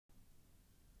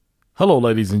Hello,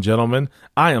 ladies and gentlemen.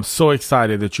 I am so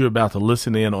excited that you're about to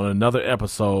listen in on another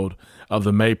episode of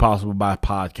the Made Possible by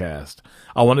podcast.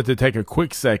 I wanted to take a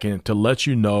quick second to let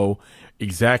you know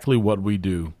exactly what we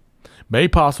do.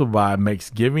 Made Possible by makes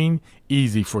giving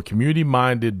easy for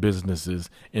community-minded businesses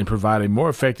and provide a more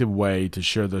effective way to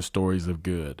share their stories of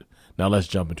good. Now let's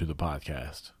jump into the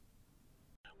podcast.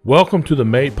 Welcome to the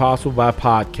Made Possible by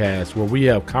podcast, where we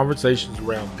have conversations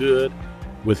around good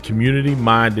with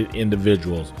community-minded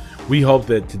individuals. We hope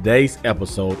that today's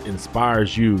episode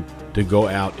inspires you to go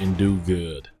out and do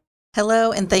good.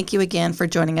 Hello, and thank you again for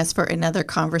joining us for another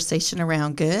conversation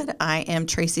around good. I am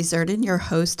Tracy Zerden, your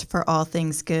host for All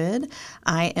Things Good.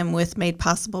 I am with Made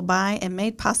Possible By, and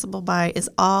Made Possible By is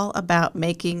all about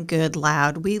making good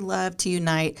loud. We love to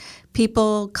unite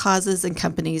people, causes, and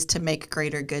companies to make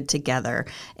greater good together.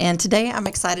 And today I'm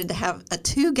excited to have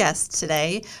two guests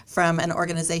today from an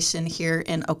organization here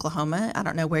in Oklahoma. I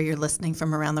don't know where you're listening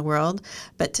from around the world,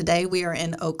 but today we are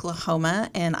in Oklahoma,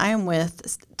 and I am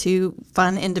with two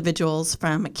fun individuals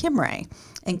from Kimray.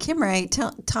 And Kimray,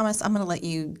 Thomas, I'm going to let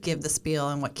you give the spiel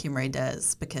on what Kimray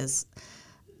does, because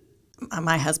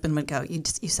my husband would go, you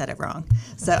said it wrong.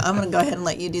 So I'm going to go ahead and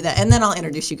let you do that, and then I'll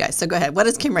introduce you guys. So go ahead. What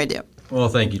does Kimray do? Well,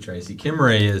 thank you, Tracy.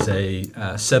 Kimray is a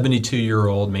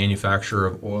 72-year-old manufacturer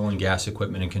of oil and gas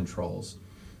equipment and controls,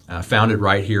 founded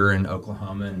right here in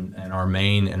Oklahoma, and our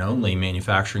main and only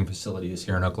manufacturing facility is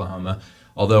here in Oklahoma,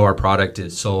 although our product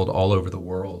is sold all over the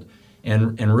world.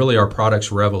 And really, our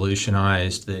products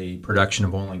revolutionized the production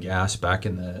of oil and gas back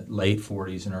in the late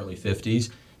 40s and early 50s,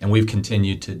 and we've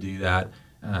continued to do that.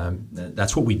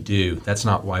 That's what we do. That's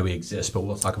not why we exist, but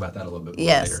we'll talk about that a little bit more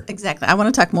later. Yes, exactly. I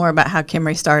want to talk more about how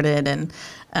Kimray started and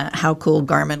how cool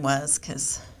Garmin was,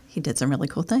 because he did some really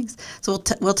cool things. So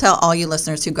we'll tell all you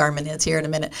listeners who Garmin is here in a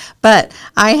minute. But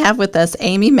I have with us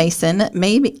Amy Mason.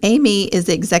 Amy is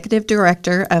the executive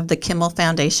director of the Kimmel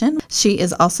Foundation. She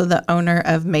is also the owner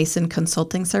of Mason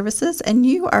Consulting Services, and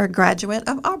you are a graduate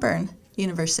of Auburn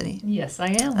University. Yes,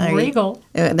 I am. Regal.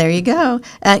 There you go.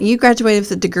 You graduated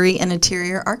with a degree in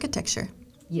interior architecture.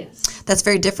 Yes. That's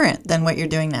very different than what you're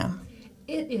doing now.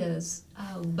 It is,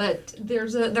 but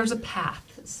there's a path.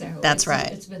 So that's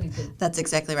right. It's been a good. That's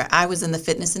exactly right. I was in the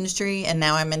fitness industry, and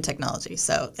now I'm in technology.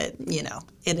 So it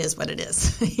is what it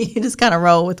is. You just kind of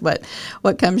roll with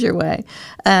what comes your way.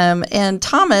 And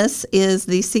Thomas is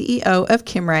the CEO of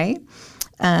Kimray.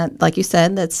 Like you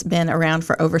said, that's been around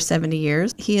for over 70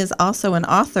 years. He is also an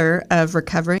author of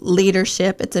Recovering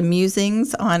Leadership. It's a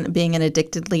musings on being an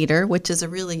addicted leader, which is a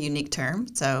really unique term.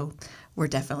 So we're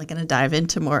definitely going to dive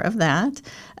into more of that.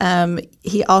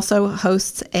 He also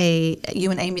hosts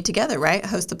you and Amy together, right?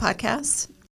 Host a podcast.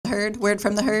 Word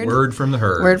from the Herd? Word from the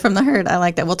Herd. Word from the Herd. I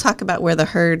like that. We'll talk about where the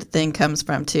herd thing comes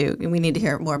from, too. We need to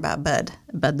hear more about Bud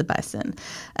the Bison.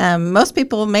 Most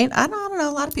people I don't know,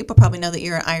 a lot of people probably know that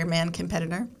you're an Ironman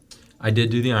competitor. I did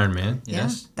do the Ironman,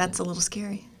 yes. Yeah, that's a little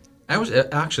scary. That was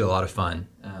actually a lot of fun.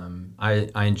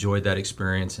 I enjoyed that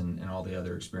experience and all the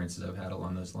other experiences I've had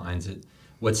along those lines.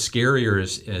 What's scarier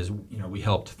is we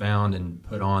helped found and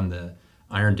put on the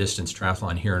Iron Distance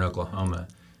Triathlon here in Oklahoma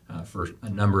for a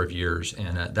number of years,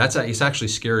 and it's actually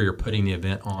scarier putting the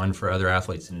event on for other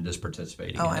athletes than it is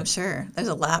participating in I'm it. sure. There's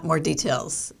a lot more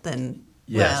details than,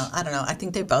 Yes. Well, I don't know. I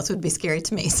think they both would be scary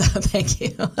to me, so thank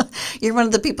you. You're one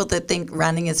of the people that think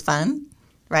running is fun,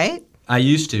 right? I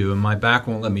used to, and my back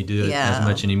won't let me do it Yeah. as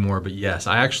much anymore, but yes,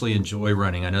 I actually enjoy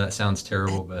running. I know that sounds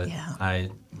terrible, but Yeah. I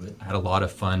had a lot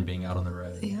of fun being out on the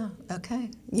road. Yeah,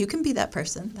 okay. You can be that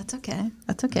person. That's okay.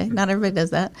 That's okay. Not everybody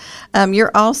does that.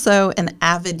 You're also an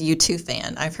avid U2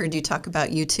 fan. I've heard you talk about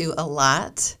U2 a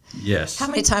lot. Yes. How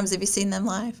many times have you seen them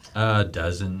live? A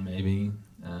dozen, maybe.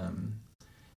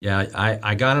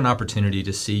 I got an opportunity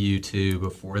to see U2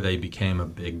 before they became a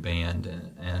big band,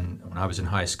 and when I was in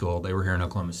high school, they were here in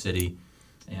Oklahoma City,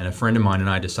 and a friend of mine and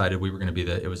I decided we were going to be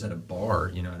it was at a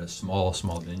bar, at a small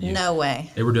venue. No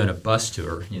way. They were doing a bus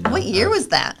tour. What year was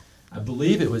that? I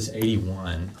believe it was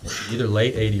 81, either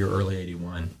late 80 or early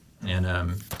 81.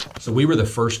 And so we were the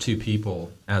first two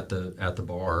people at the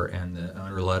bar, and the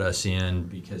owner let us in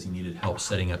because he needed help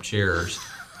setting up chairs.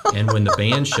 And when the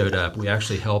band showed up, we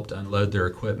actually helped unload their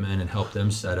equipment and helped them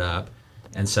set up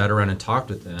and sat around and talked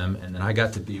with them. And then I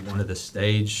got to be one of the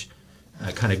stage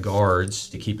kind of guards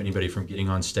to keep anybody from getting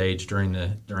on stage during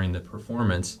the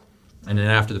performance. And then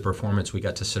after the performance, we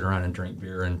got to sit around and drink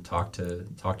beer and talk to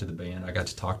the band. I got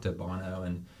to talk to Bono,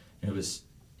 and it was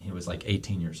he was like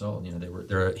 18 years old. You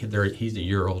know, he's a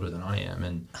year older than I am,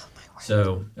 and Oh, my word.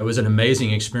 so it was an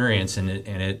amazing experience.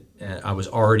 And I was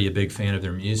already a big fan of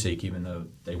their music, even though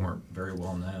they weren't very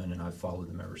well known, and I've followed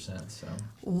them ever since. So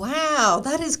Wow,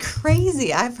 that is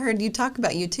crazy. I've heard you talk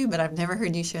about U2, but I've never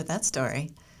heard you share that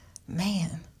story.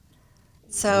 Man.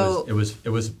 So it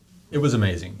was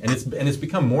amazing, and it's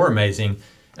become more amazing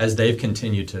as they've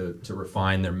continued to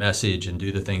refine their message and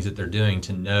do the things that they're doing,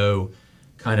 to know,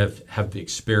 kind of have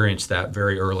experienced that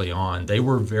very early on. They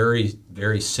were very,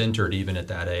 very centered even at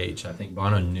that age. I think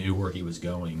Bono knew where he was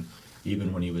going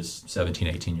even when he was 17,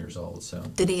 18 years old. So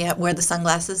did he wear the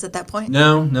sunglasses at that point?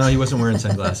 no, he wasn't wearing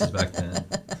sunglasses back then.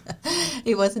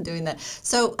 He wasn't doing that.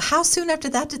 So how soon after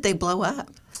that did they blow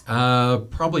up?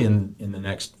 Probably in the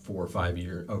next 4 or 5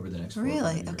 years, over the next 4 or 5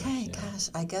 Really? years. Okay. Yeah. Gosh,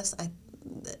 I guess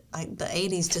the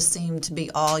 80s just seemed to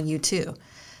be all U2.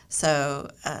 So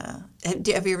have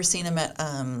you ever seen him at,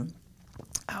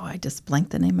 I just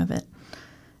blanked the name of it,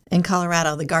 in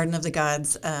Colorado, the Garden of the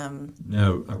Gods.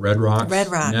 No, Red Rocks? Red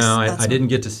Rocks. No, I didn't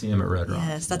get to see him at Red Rocks.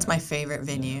 Yes, that's no. my favorite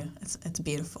venue. It's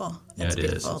beautiful. Yeah, It's it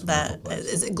is. beautiful. It's a That beautiful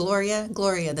place. is it.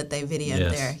 Gloria that they videoed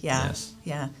Yes, there. Yeah, yes.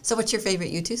 yeah. So what's your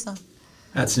favorite U2 song?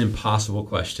 That's an impossible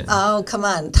question. Oh, come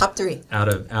on, top 3. Out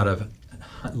of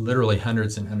literally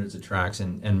hundreds and hundreds of tracks,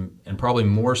 and probably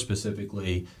more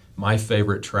specifically, my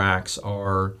favorite tracks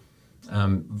are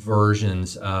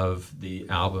versions of the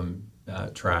album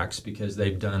tracks, because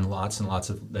they've done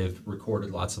they've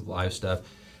recorded lots of live stuff.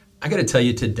 I got to tell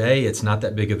you, today it's not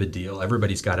that big of a deal.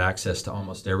 Everybody's got access to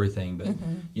almost everything, but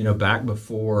you know, back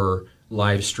before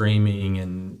live streaming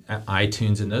and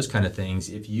iTunes and those kind of things,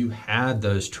 if you had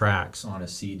those tracks on a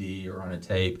CD or on a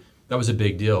tape, that was a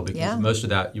big deal, because Yeah. most of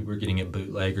that you were getting it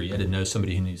bootleg, or you had to know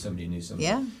somebody who knew somebody who knew somebody.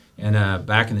 Yeah. And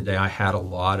back in the day, I had a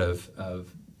lot of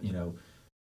you know,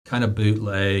 kind of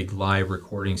bootleg live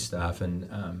recording stuff, and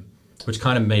which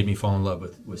kind of made me fall in love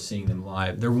with seeing them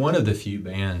live. They're one of the few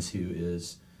bands who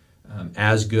is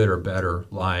as good or better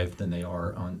live than they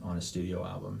are on a studio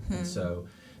album. And so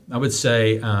I would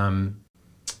say, oh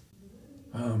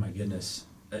my goodness,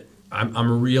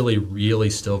 I'm really, really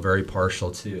still very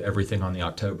partial to everything on the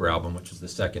October album, which was the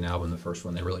second album, the first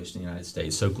one they released in the United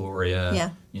States. So Gloria, Yeah.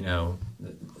 you know,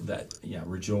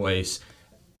 Rejoice.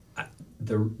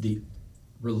 The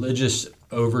religious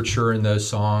overture in those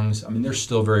songs, I mean, they're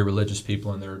still very religious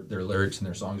people, and their lyrics and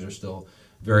their songs are still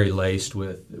very laced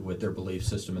with their belief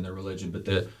system and their religion, but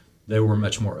they were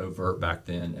much more overt back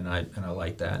then, and I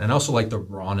like that. And I also like the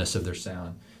rawness of their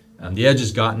sound. The Edge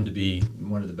has gotten to be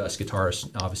one of the best guitarists,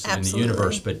 obviously, Absolutely. in the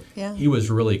universe, but Yeah. he was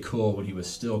really cool when he was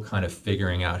still kind of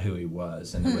figuring out who he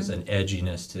was, and there was an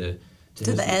edginess to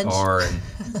his the edge. guitar,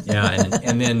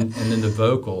 and then the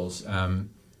vocals.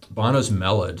 Bono's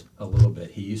mellowed a little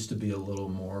bit. He used to be a little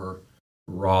more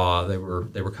raw. They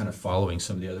were kind of following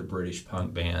some of the other British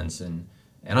punk bands, and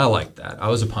I liked that. I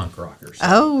was a punk rocker. So.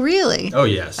 Oh, really? Oh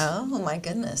yes. Oh my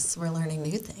goodness, we're learning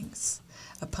new things.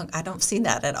 I don't see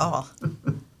that at all.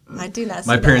 I do not see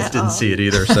My that parents at didn't all. see it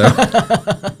either, so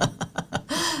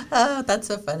Oh, that's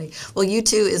so funny. Well,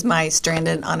 U2 is my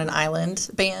Stranded on an Island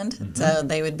band, so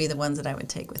they would be the ones that I would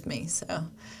take with me. So,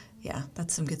 yeah,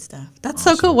 that's some good stuff. That's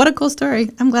so cool. What a cool story.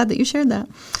 I'm glad that you shared that.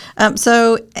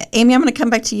 So, Amy, I'm going to come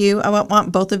back to you. I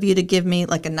want both of you to give me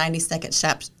like a 90-second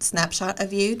snapshot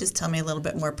of you. Just tell me a little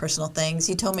bit more personal things.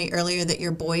 You told me earlier that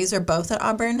your boys are both at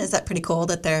Auburn. Is that pretty cool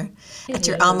that they're at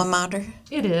your is. alma mater?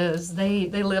 It is. They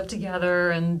live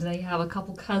together, and they have a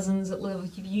couple cousins that live a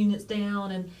few units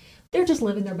down, and they're just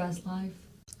living their best life.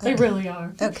 They really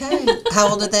are. Okay. How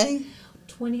old are they?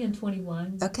 20 and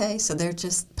 21. Okay, so they're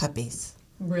just puppies.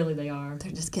 Really, they are.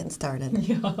 They're just getting started.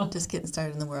 Yeah. Just getting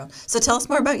started in the world. So tell us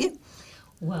more about you.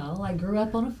 Well, I grew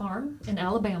up on a farm in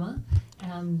Alabama.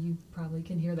 You probably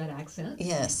can hear that accent.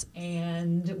 Yes.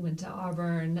 And went to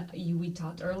Auburn. We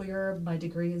talked earlier, my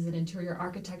degree is in interior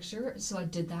architecture, so I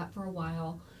did that for a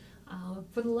while.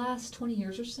 For the last 20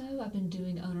 years or so, I've been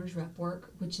doing owner's rep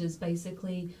work, which is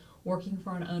basically working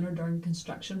for an owner during the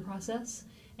construction process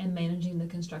and managing the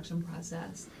construction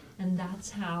process. And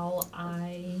that's how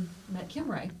I met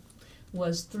Kimray,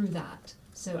 was through that.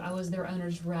 So I was their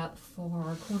owner's rep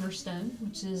for Cornerstone,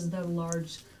 which is the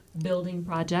large building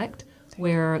project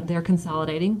where they're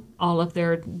consolidating all of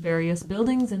their various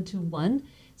buildings into one.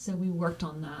 So we worked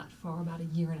on that for about a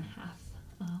year and a half.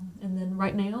 And then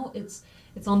right now it's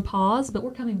on pause, but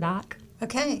we're coming back.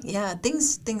 Okay. Yeah.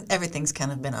 Everything's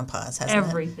kind of been on pause, hasn't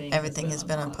Everything it? has Everything been has on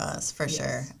been on pause. pause for Yes.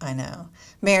 sure. I know.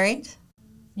 Married?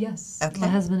 Yes. Okay. My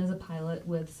husband is a pilot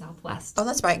with Southwest. Oh,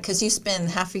 that's right, because you spend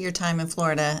half of your time in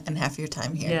Florida and half of your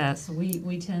time here. Yes,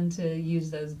 we tend to use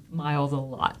those miles a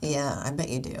lot. Yeah, I bet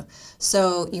you do.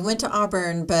 So you went to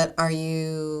Auburn, but are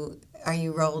you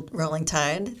rolling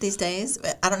tide these days?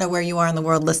 I don't know where you are in the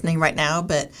world listening right now,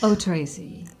 but Oh,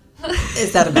 Tracy.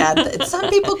 is that a bad thing? Some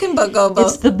people can go both.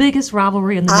 It's the biggest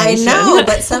rivalry in the I nation. know,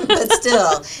 but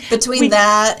still, between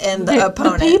that and the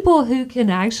opponent. The people who can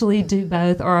actually do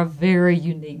both are a very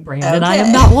unique brand, and I Okay.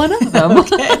 am not one of them.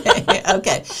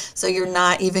 Okay, so you're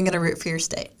not even going to root for your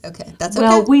state. Okay, that's okay.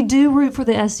 Well, we do root for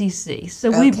the SEC, so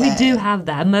we Okay. do have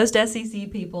that. Most SEC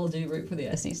people do root for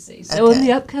the SEC. So in Okay.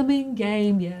 the upcoming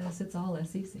game, yes, it's all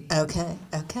SEC. Okay,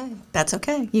 that's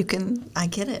okay. I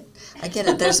get it.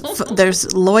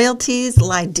 There's loyalties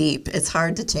lie deep. It's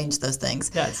hard to change those things.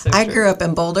 That's so I true. grew up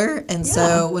in Boulder, and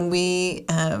so when we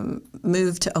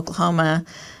moved to Oklahoma,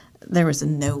 there was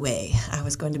no way I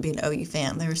was going to be an OU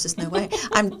fan. There was just no way.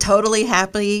 I'm totally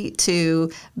happy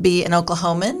to be an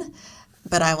Oklahoman,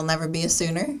 but I will never be a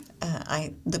Sooner.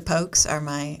 The Pokes are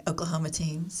my Oklahoma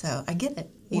team, so I get it.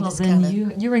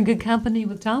 You're in good company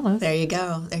with Thomas. There you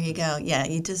go. Yeah,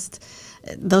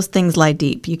 those things lie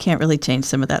deep. You can't really change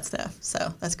some of that stuff.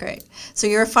 So that's great. So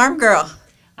you're a farm girl.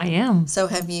 I am. So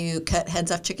have you cut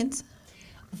heads off chickens?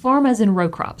 Farm as in row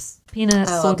crops.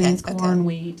 Peanuts, okay, soybeans, corn,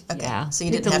 wheat. Okay. Yeah. So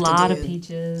you Picked didn't have a to lot do- of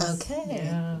peaches. Okay.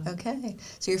 Yeah. Okay.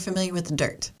 So you're familiar with the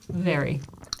dirt. Very.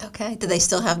 Okay. Do they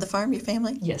still have the farm, your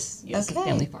family? Yes. Yes. Okay. A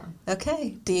family farm.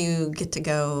 Okay. Do you get to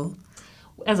go?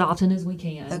 As often as we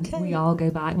can. Okay. We all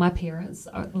go back. My parents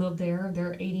live there.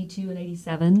 They're 82 and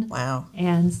 87. Wow.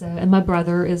 And my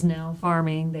brother is now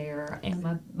farming there,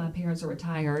 and my parents are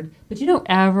retired. But you don't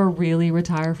ever really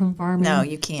retire from farming. No,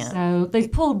 you can't. So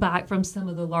they've pulled back from some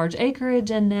of the large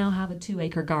acreage and now have a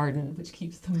 2-acre garden, which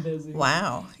keeps them busy.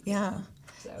 Wow. Yeah.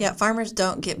 So, Yeah, farmers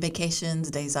don't get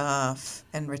vacations, days off,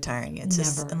 and retiring. It's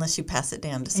just Never. unless you pass it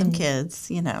down to some And-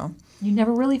 kids, You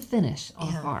never really finish on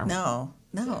a Yeah. farm.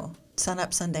 No. Sun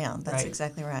up, sun down. That's Right.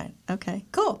 exactly right. Okay,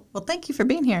 cool. Well, thank you for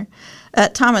being here.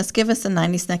 Thomas, give us a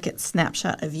 90-second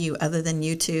snapshot of you other than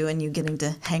you two and you getting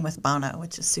to hang with Bono,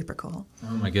 which is super cool.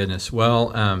 Oh my goodness.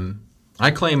 Well,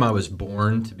 I claim I was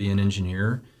born to be an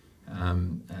engineer.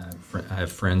 I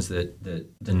have friends that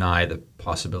deny the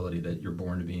possibility that you're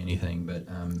born to be anything, but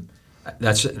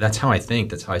that's how I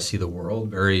think. That's how I see the world,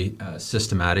 very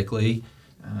systematically.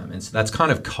 And so that's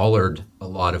kind of colored a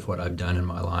lot of what I've done in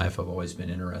my life. I've always been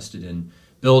interested in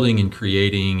building and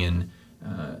creating and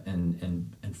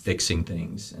fixing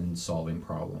things and solving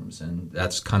problems. And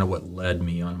that's kind of what led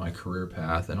me on my career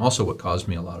path, and also what caused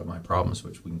me a lot of my problems,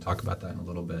 which we can talk about that in a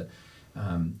little bit.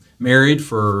 Married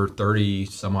for 30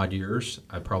 some odd years.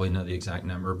 I probably know the exact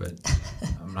number, but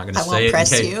I'm not going to I say won't it.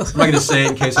 press in case, you. I'm not going to say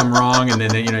it in case I'm wrong, and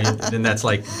then then that's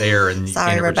like there, and you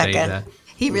Sorry, can't ever change Rebecca. that.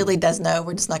 He really does know.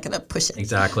 We're just not going to push it.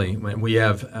 Exactly. We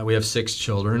have 6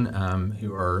 children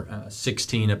who are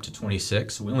 16 up to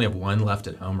 26. We only have one left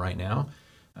at home right now,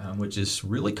 which is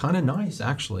really kind of nice,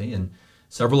 actually. And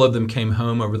several of them came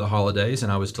home over the holidays,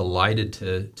 and I was delighted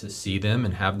to see them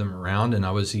and have them around. And I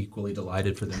was equally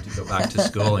delighted for them to go back to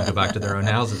school and go back to their own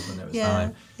houses when it was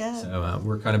time. Yeah. So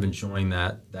we're kind of enjoying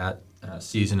that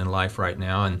season in life right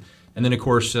now. And then, of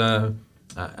course,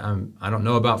 I don't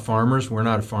know about farmers. We're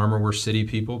not a farmer. We're city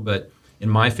people. But in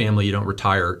my family, you don't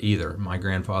retire either. My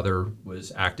grandfather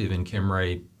was active in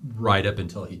Kimray right up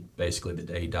until basically the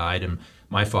day he died. And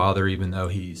my father, even though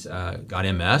he's got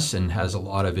MS and has a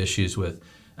lot of issues with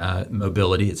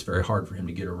mobility, it's very hard for him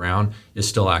to get around, is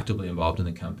still actively involved in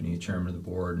the company, chairman of the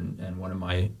board, and one of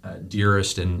my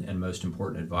dearest and most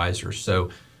important advisors. So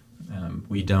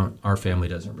our family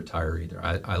doesn't retire either.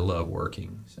 I love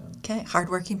working. So. Okay,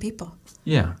 hardworking people.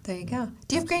 Yeah. There you go.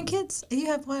 Do you have grandkids? You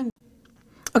have one.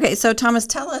 Okay, so Thomas,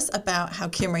 tell us about how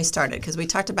Kimray started, because we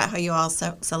talked about how you all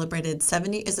celebrated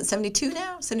 70. Is it 72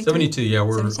 now? 72, yeah.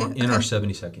 We're 72? in our Okay.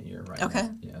 72nd year right Okay.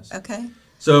 now. Yes. Okay.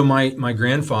 So my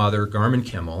grandfather, Garmin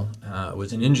Kimmel,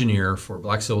 was an engineer for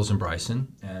Black Civils and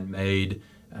Bryson, and made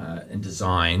and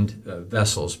designed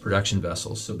vessels, production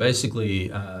vessels. So basically,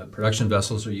 production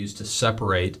vessels are used to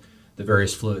separate the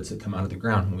various fluids that come out of the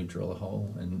ground when we drill a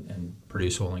hole and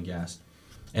produce oil and gas.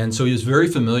 And so he was very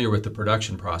familiar with the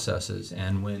production processes.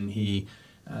 And when he,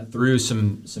 through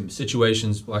some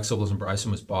situations, Black Civils and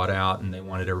Bryson was bought out, and they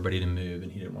wanted everybody to move,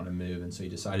 and he didn't want to move. And so he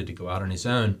decided to go out on his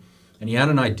own. And he had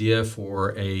an idea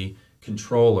for a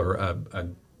controller, a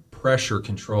pressure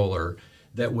controller,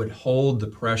 that would hold the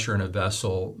pressure in a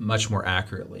vessel much more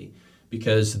accurately,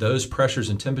 because those pressures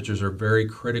and temperatures are very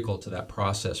critical to that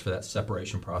process, for that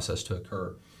separation process to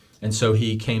occur. And so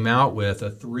he came out with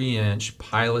a 3-inch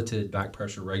piloted back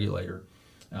pressure regulator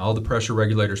All the pressure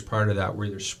regulators prior to that were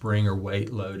either spring or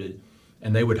weight loaded,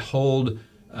 and they would hold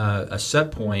a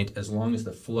set point as long as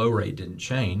the flow rate didn't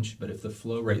change. But if the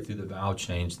flow rate through the valve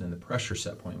changed, then the pressure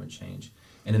set point would change.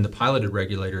 And in the piloted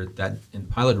regulator, that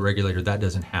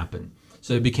doesn't happen.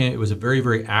 So it was a very,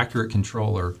 very accurate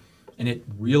controller, and it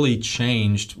really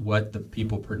changed what the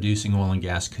people producing oil and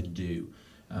gas could do.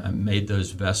 Made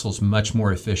those vessels much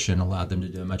more efficient, allowed them to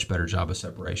do a much better job of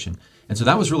separation. And so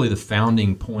that was really the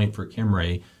founding point for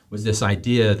Kimray, was this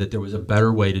idea that there was a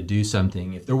better way to do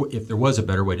something. If there was a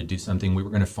better way to do something, we were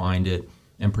going to find it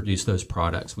and produce those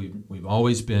products. We've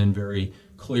always been very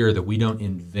clear that we don't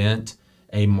invent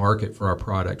a market for our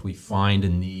product. We find a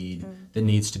need that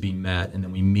needs to be met, and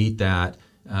then we meet that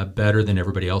better than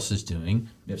everybody else is doing.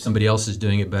 If somebody else is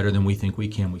doing it better than we think we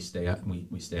can, we stay out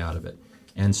of it.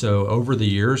 And so over the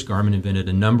years, Garmin invented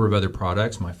a number of other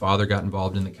products. My father got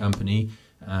involved in the company,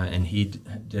 and he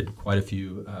did quite a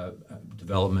few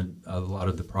development of a lot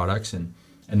of the products. And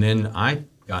then I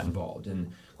got involved.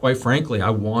 And quite frankly, I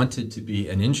wanted to be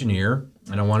an engineer,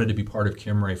 and I wanted to be part of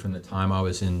Kimray from the time I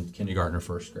was in kindergarten or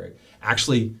first grade.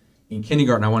 Actually, in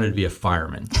kindergarten, I wanted to be a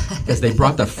fireman because they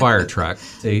brought the fire truck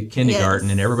to kindergarten,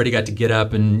 and everybody got to get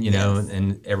up and,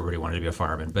 and everybody wanted to be a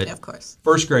fireman. But of course,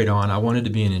 first grade on, I wanted to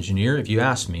be an engineer. If you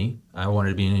asked me, I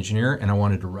wanted to be an engineer, and I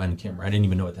wanted to run Kimray. I didn't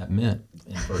even know what that meant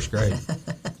in first grade.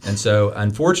 And so,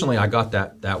 unfortunately, I got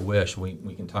that wish.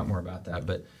 We can talk more about that.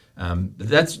 But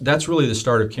that's really the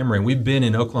start of Kimray. We've been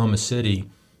in Oklahoma City.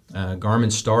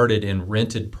 Garmin started in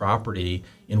rented property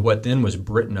in what then was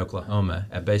Britton, Oklahoma,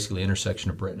 at basically the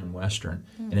intersection of Britton and Western.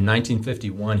 And in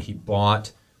 1951, he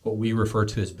bought what we refer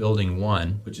to as Building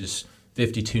 1, which is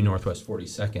 52 Northwest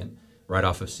 42nd, right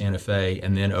off of Santa Fe,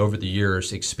 and then over the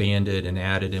years expanded and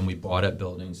added, and we bought up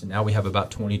buildings. And now we have about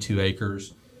 22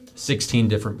 acres, 16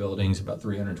 different buildings, about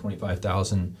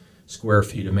 325,000 square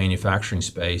feet of manufacturing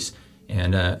space.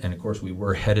 And of course, we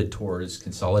were headed towards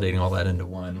consolidating all that into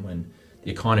one when the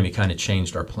economy kind of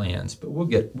changed our plans, but we'll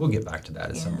get back to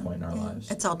that at some point in our lives.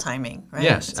 It's all timing, right?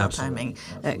 Yes, it's absolutely.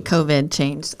 all timing. COVID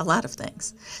changed a lot of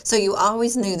things. So you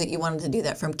always knew that you wanted to do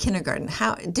that from kindergarten.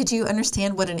 How did you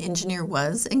understand what an engineer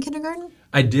was in kindergarten?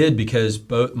 I did, because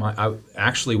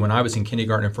actually when I was in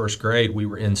kindergarten and first grade, we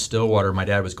were in Stillwater. My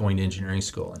dad was going to engineering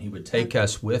school, and he would take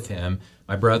us with him,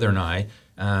 my brother and I.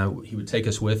 He would take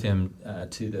us with him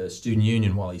to the student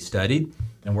union while he studied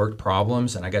and worked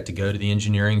problems, and I got to go to the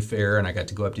engineering fair, and I got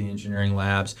to go up to the engineering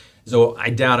labs. So I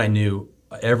doubt I knew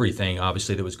everything,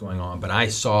 obviously, that was going on, but I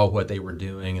saw what they were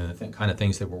doing and the kind of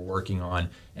things they were working on,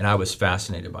 and I was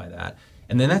fascinated by that.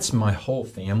 And then that's my whole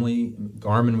family.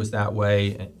 Garmin was that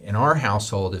way. In our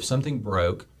household, if something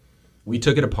broke, we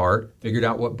took it apart, figured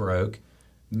out what broke,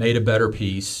 made a better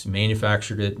piece,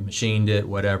 manufactured it, machined it,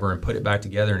 whatever, and put it back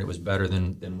together, and it was better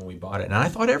than when we bought it. And I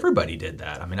thought everybody did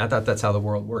that. I mean, I thought that's how the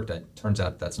world worked. It turns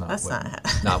out that's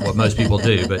not what most people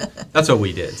do, but that's what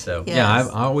we did. So, yes.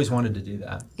 Yeah, I always wanted to do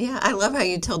that. Yeah, I love how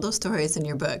you tell those stories in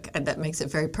your book. And that makes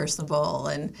it very personable.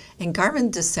 And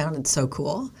Garmin just sounded so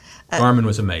cool. Garmin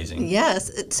was amazing. Yes.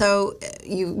 So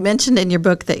you mentioned in your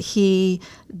book that he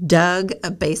dug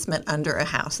a basement under a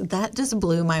house. That just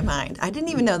blew my mind. I didn't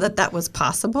even know that was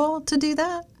possible to do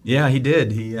that. Yeah, he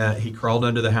did. He crawled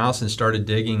under the house and started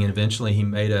digging, and eventually he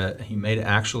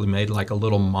actually made like a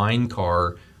little mine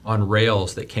car on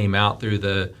rails that came out through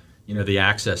the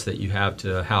access that you have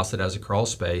to a house that has a crawl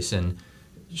space, and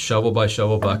shovel by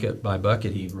shovel, bucket by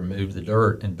bucket, he removed the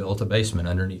dirt and built a basement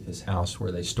underneath his house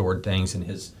where they stored things, and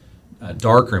his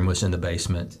darkroom was in the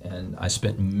basement. And I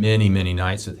spent many, many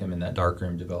nights with him in that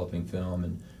darkroom developing film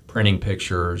and printing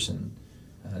pictures, and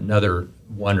another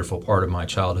wonderful part of my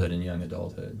childhood and young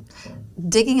adulthood. So.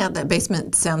 Digging out that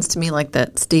basement sounds to me like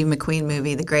that Steve McQueen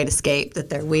movie, The Great Escape, that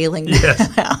they're wheeling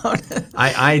out.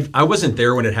 I wasn't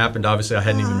there when it happened. Obviously, I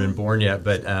hadn't even been born yet,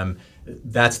 but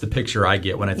that's the picture I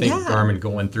get when I think of Garmin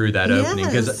going through that opening,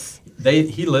 because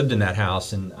he lived in that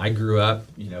house, and I grew up,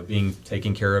 being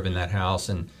taken care of in that house,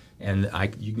 and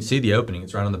you can see the opening.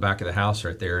 It's right on the back of the house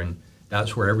right there, and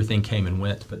that's where everything came and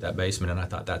went to put that basement, and I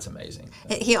thought that's amazing.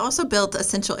 He also built a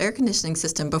central air conditioning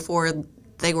system before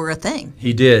they were a thing.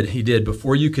 He did.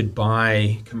 Before you could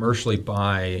commercially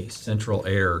buy central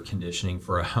air conditioning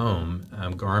for a home,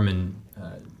 Garmin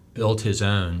built his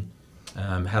own,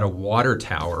 had a water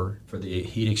tower for the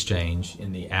heat exchange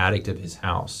in the attic of his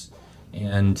house,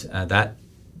 and that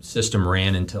system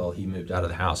ran until he moved out of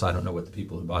the house. I don't know what the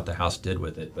people who bought the house did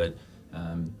with it, but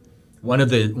one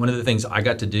of the things I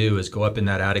got to do is go up in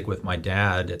that attic with my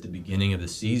dad at the beginning of the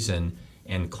season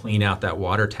and clean out that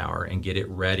water tower and get it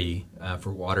ready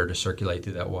for water to circulate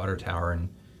through that water tower.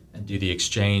 and do the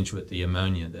exchange with the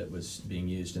ammonia that was being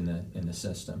used in the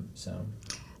system. So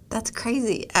That's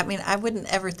crazy. I mean, I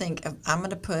wouldn't ever think of, I'm going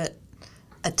to put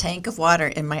a tank of water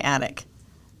in my attic,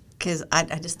 because I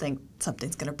just think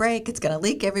something's going to break, it's going to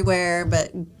leak everywhere.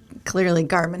 But clearly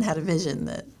Garmin had a vision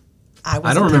that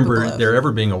I don't remember there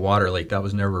ever being a water leak. That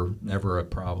was never a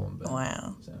problem. But,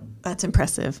 wow. So. That's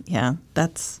impressive. Yeah,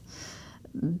 that's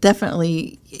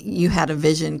definitely, you had a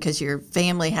vision because your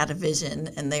family had a vision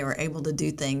and they were able to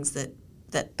do things that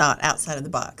thought outside of the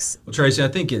box. Well, Tracy, I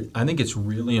think it's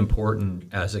really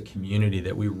important as a community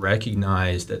that we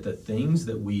recognize that the things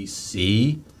that we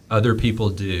see other people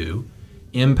do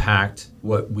impact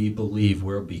what we believe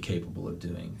we'll be capable of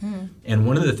doing. And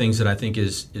one of the things that I think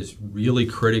is really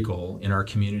critical in our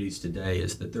communities today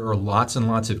is that there are lots and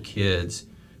lots of kids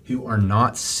who are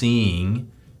not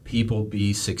seeing people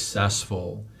be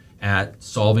successful at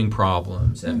solving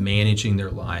problems, at managing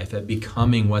their life, at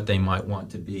becoming what they might want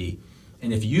to be.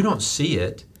 And if you don't see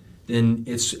it, then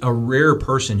it's a rare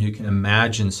person who can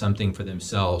imagine something for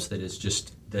themselves that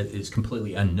is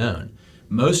completely unknown.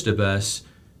 Most of us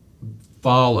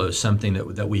follow something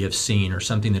that we have seen or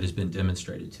something that has been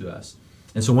demonstrated to us.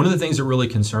 And so one of the things that really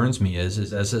concerns me is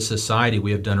as a society,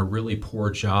 we have done a really poor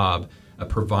job of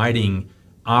providing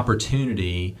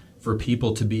opportunity for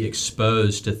people to be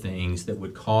exposed to things that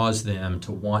would cause them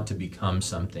to want to become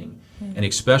something. And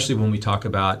especially when we talk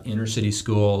about inner city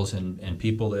schools and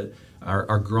people that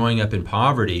are growing up in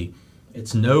poverty,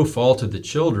 it's no fault of the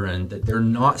children that they're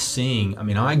not seeing. I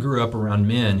mean, I grew up around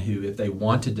men who, if they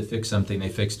wanted to fix something, they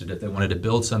fixed it. If they wanted to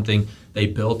build something, they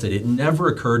built it. It never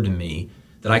occurred to me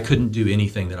that I couldn't do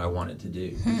anything that I wanted to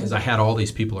do because I had all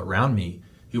these people around me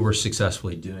who were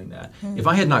successfully doing that. If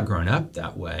I had not grown up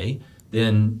that way,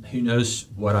 then who knows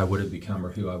what I would have become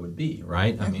or who I would be,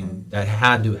 right? I mean, that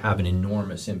had to have an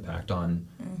enormous impact on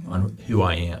who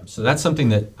I am. So that's something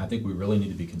that I think we really need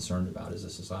to be concerned about as a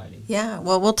society. Yeah,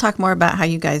 well, we'll talk more about how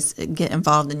you guys get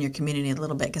involved in your community a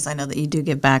little bit, because I know that you do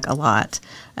give back a lot.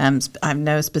 I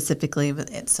know specifically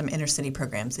with some inner city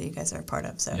programs that you guys are a part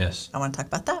of, so yes. I want to talk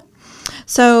about that.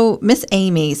 So, Miss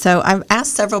Amy, so I've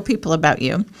asked several people about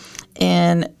you,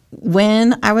 and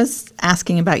when I was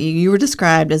asking about you, you were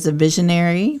described as a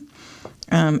visionary,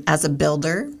 as a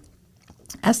builder,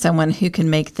 as someone who can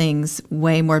make things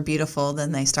way more beautiful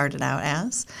than they started out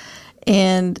as.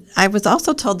 And I was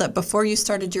also told that before you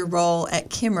started your role at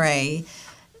Kimray,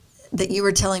 that you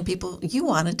were telling people you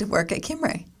wanted to work at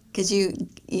Kimray because you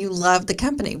loved the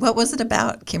company. What was it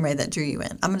about Kimray that drew you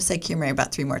in? I'm going to say Kimray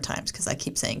about 3 more times because I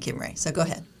keep saying Kimray. So go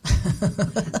ahead.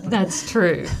 That's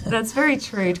true. That's very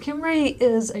true. Kimray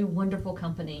is a wonderful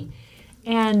company.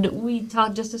 And we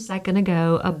talked just a second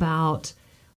ago about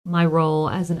my role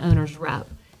as an owner's rep.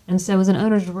 And so as an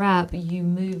owner's rep, you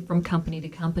move from company to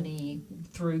company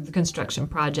through the construction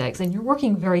projects, and you're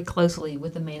working very closely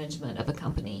with the management of a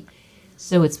company.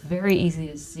 So it's very easy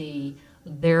to see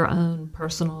their own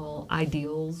personal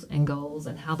ideals and goals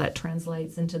and how that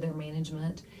translates into their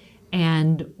management.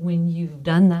 And when you've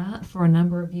done that for a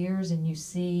number of years and you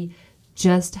see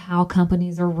just how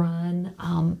companies are run,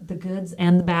 the goods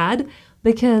and the bad,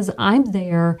 because I'm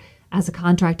there as a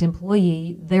contract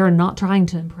employee, they're not trying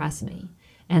to impress me.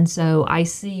 And so I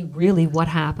see really what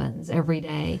happens every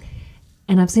day.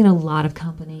 And I've seen a lot of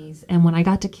companies. And when I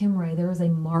got to Kimray, there was a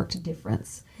marked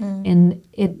difference. And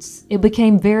it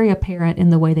became very apparent in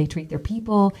the way they treat their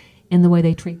people, in the way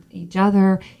they treat each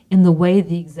other, in the way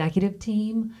the executive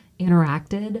team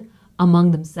interacted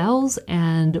among themselves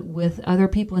and with other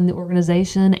people in the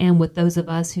organization and with those of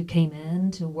us who came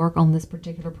in to work on this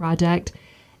particular project.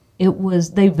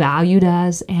 They valued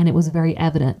us, and it was very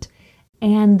evident.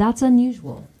 And that's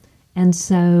unusual. And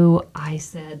so I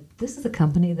said, this is a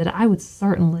company that I would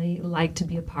certainly like to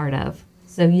be a part of.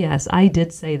 So yes, I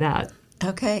did say that.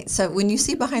 Okay, so when you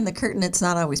see behind the curtain, it's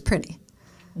not always pretty.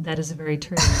 That is very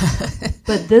true.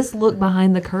 But this look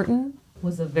behind the curtain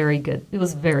was very,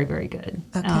 very good.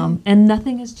 Okay. And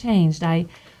nothing has changed. I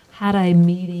had a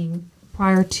meeting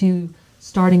prior to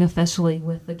starting officially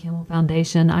with the Kimmel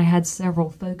Foundation. I had several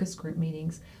focus group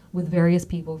meetings with various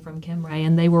people from Kimray,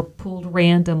 and they were pulled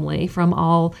randomly from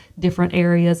all different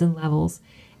areas and levels.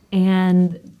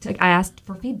 And I asked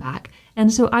for feedback.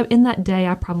 And so in that day,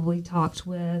 I probably talked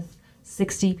with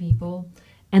 60 people.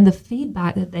 And the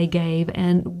feedback that they gave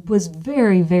and was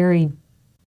very, very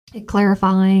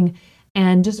clarifying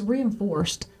and just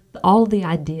reinforced all of the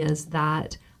ideas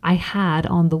that I had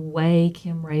on the way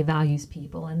Kimray values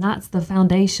people. And that's the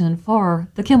foundation for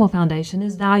the Kimmel Foundation,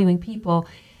 is valuing people.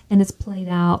 And it's played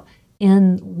out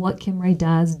in what Kimray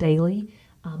does daily.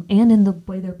 and in the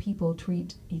way their people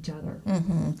treat each other.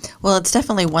 Well, it's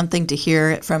definitely one thing to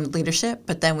hear it from leadership,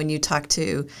 but then when you talk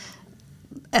to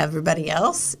everybody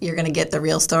else, you're going to get the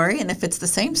real story. And if it's the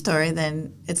same story,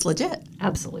 then it's legit.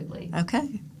 Absolutely.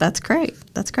 Okay. That's great.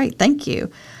 That's great. Thank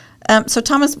you. So,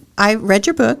 Thomas, I read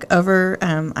your book over,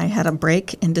 I had a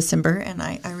break in December, and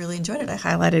I really enjoyed it. I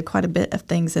highlighted quite a bit of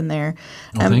things in there.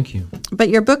 Thank you. But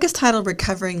your book is titled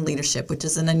Recovering Leadership, which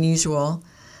is an unusual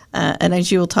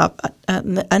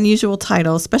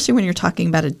title, especially when you're talking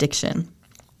about addiction.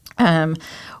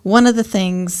 One of the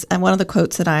things, and one of the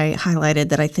quotes that I highlighted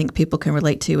that I think people can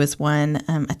relate to is one,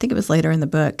 I think it was later in the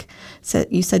book,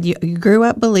 you said you grew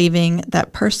up believing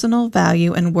that personal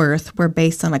value and worth were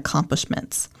based on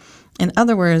accomplishments. In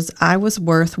other words, I was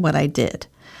worth what I did.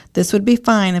 This would be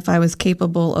fine if I was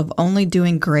capable of only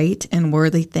doing great and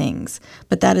worthy things,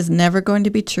 but that is never going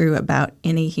to be true about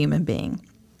any human being.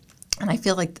 And I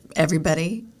feel like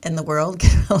everybody in the world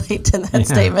can relate to that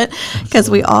statement, because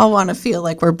we all want to feel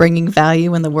like we're bringing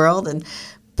value in the world.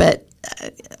 But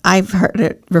I've heard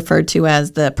it referred to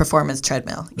as the performance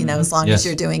treadmill. You know, as long as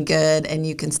you're doing good and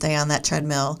you can stay on that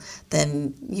treadmill,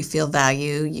 then you feel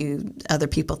value. Other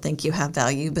people think you have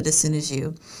value. But as soon as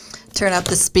you turn up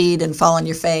the speed and fall on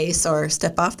your face or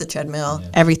step off the treadmill,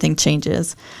 everything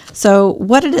changes. So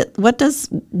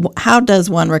how does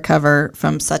one recover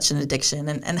from such an addiction,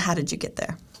 and how did you get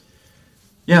there?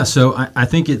 Yeah, so I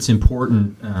think it's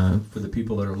important for the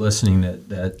people that are listening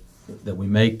that we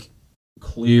make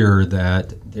clear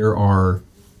that there are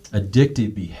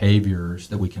addictive behaviors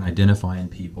that we can identify in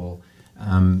people,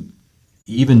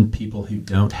 even people who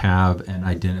don't have an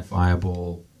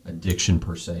identifiable addiction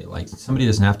per se. Like, somebody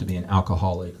doesn't have to be an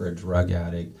alcoholic or a drug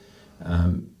addict,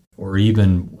 or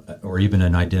even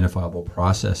an identifiable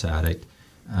process addict.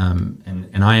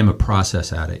 And I am a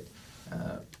process addict.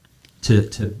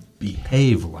 To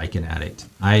behave like an addict,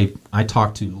 I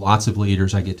talk to lots of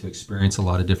leaders. I get to experience a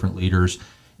lot of different leaders,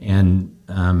 and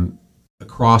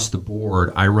across the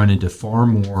board, I run into far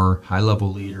more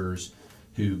high-level leaders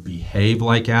who behave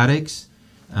like addicts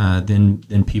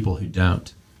than people who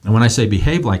don't. And when I say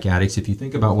behave like addicts, if you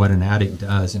think about what an addict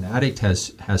does, an addict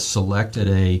has selected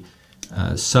a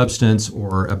substance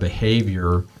or a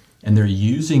behavior, and they're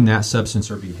using that substance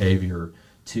or behavior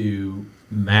to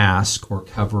mask or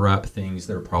cover up things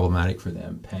that are problematic for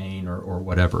them, pain or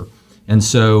whatever. And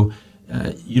so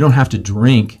you don't have to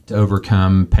drink to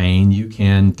overcome pain. You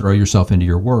can throw yourself into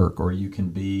your work, or you can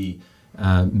be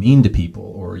mean to people,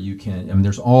 or you can,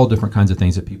 there's all different kinds of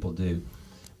things that people do.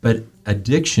 But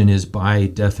addiction is, by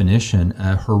definition,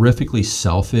 a horrifically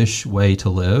selfish way to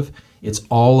live. It's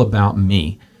all about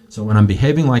me. So when I'm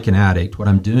behaving like an addict, what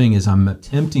I'm doing is I'm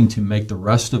attempting to make the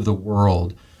rest of the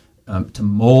world, to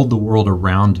mold the world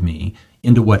around me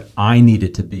into what I need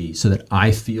it to be, so that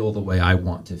I feel the way I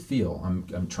want to feel.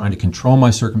 I'm trying to control my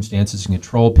circumstances and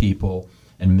control people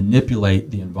and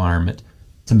manipulate the environment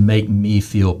to make me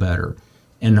feel better.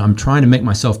 And I'm trying to make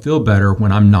myself feel better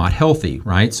when I'm not healthy,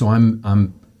 right? So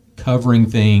I'm covering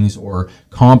things or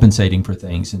compensating for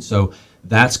things. And so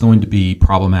that's going to be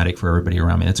problematic for everybody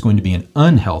around me. It's going to be an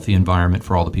unhealthy environment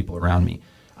for all the people around me.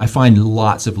 I find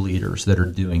lots of leaders that are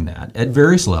doing that at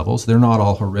various levels. They're not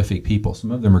all horrific people.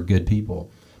 Some of them are good people,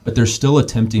 but they're still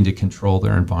attempting to control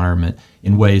their environment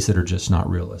in ways that are just not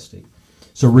realistic.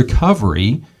 So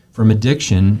recovery from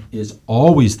addiction is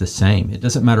always the same. It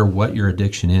doesn't matter what your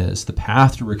addiction is. The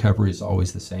path to recovery is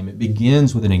always the same. It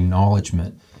begins with an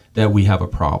acknowledgement that we have a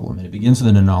problem. And it begins with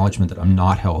an acknowledgement that I'm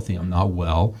not healthy, I'm not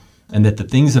well, and that the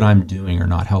things that I'm doing are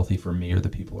not healthy for me or the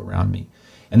people around me.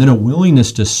 And then a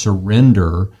willingness to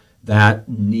surrender that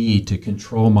need to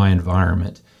control my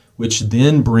environment, which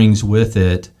then brings with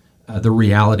it the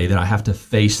reality that I have to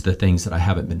face the things that I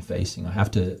haven't been facing. I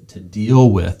have to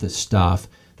deal with the stuff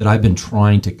that I've been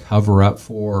trying to cover up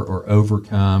for or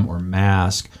overcome or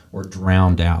mask or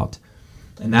drown out.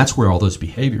 And that's where all those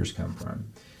behaviors come from.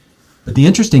 But the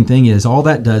interesting thing is, all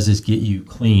that does is get you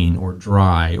clean or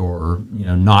dry or,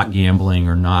 not gambling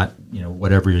or not,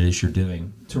 whatever it is you're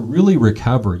doing. To really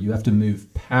recover, you have to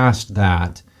move past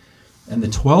that. And the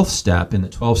 12th step in the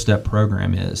 12-step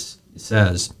program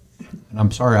says, and I'm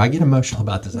sorry, I get emotional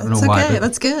about this. I don't know why. Okay,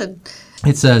 that's good.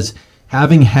 It says,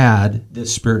 having had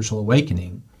this spiritual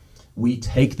awakening, we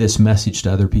take this message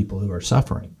to other people who are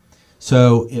suffering.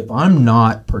 So if I'm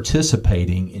not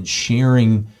participating in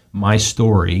sharing my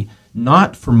story,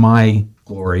 not for my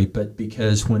glory, but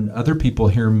because when other people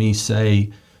hear me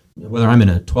say, whether I'm in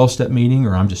a 12-step meeting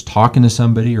or I'm just talking to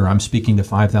somebody or I'm speaking to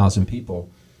 5,000 people,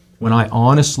 when I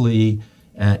honestly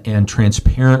and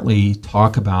transparently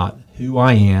talk about who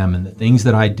I am and the things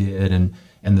that I did and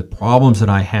the problems that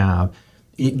I have,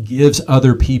 it gives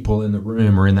other people in the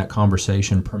room or in that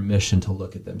conversation permission to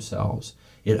look at themselves.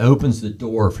 It opens the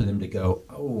door for them to go,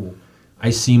 oh, I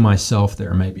see myself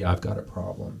there. Maybe I've got a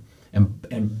problem.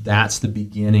 And that's the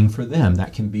beginning for them.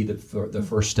 That can be the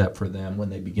first step for them when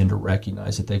they begin to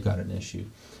recognize that they've got an issue.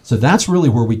 So that's really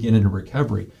where we get into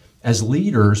recovery. As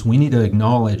leaders, we need to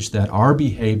acknowledge that our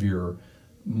behavior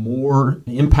more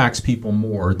impacts people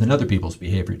more than other people's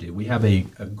behavior do. We have a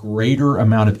greater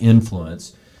amount of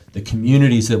influence. The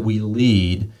communities that we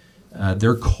lead,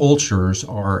 their cultures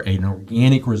are an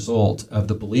organic result of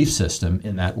the belief system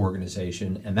in that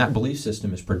organization, and that belief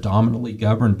system is predominantly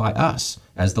governed by us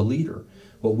as the leader.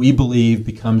 What we believe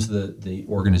becomes the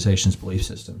organization's belief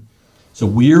system. So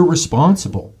we're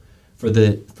responsible for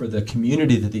the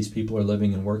community that these people are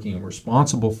living and working in. We're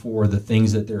responsible for the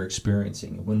things that they're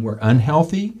experiencing. When we're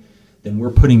unhealthy, then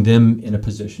we're putting them in a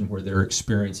position where they're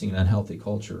experiencing an unhealthy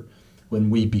culture. When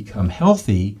we become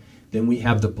healthy, then we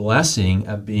have the blessing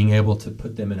of being able to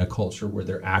put them in a culture where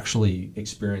they're actually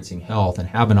experiencing health and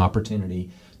have an opportunity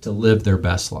to live their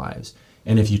best lives.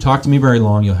 And if you talk to me very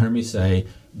long, you'll hear me say,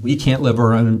 we can't live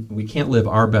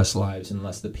our best lives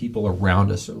unless the people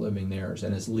around us are living theirs.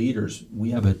 And as leaders,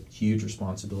 we have a huge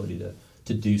responsibility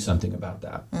to do something about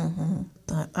that. Mm-hmm.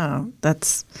 I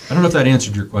don't know if that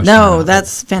answered your question. No,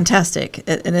 that's fantastic.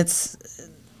 And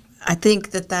I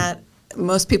think that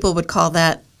most people would call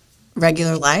that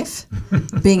regular life,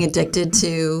 being addicted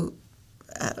to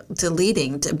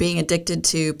leading, to being addicted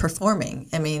to performing.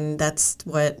 I mean, that's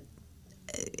what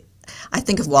I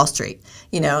think of Wall Street.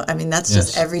 That's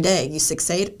just every day. You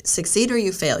succeed or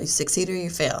you fail. You succeed or you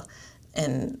fail.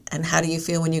 And how do you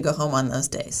feel when you go home on those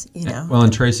days? Well,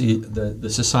 and Tracy, the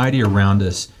society around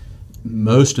us,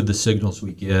 most of the signals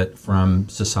we get from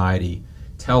society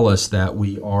tell us that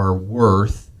we are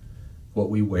worth what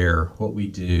we wear, what we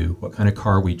do, what kind of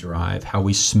car we drive, how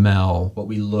we smell, what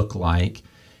we look like.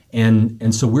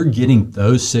 And so we're getting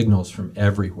those signals from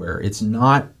everywhere. It's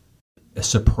not a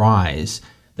surprise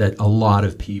that a lot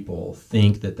of people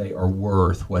think that they are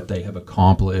worth what they have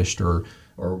accomplished or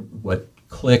what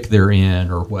clique they're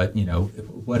in or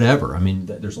whatever. I mean,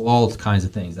 there's all kinds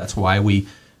of things. That's why we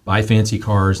buy fancy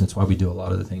cars, and that's why we do a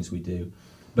lot of the things we do.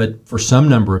 But for some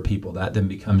number of people, that then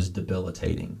becomes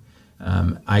debilitating.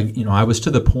 I was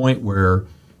to the point where,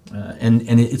 and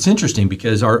it's interesting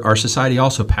because our society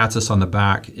also pats us on the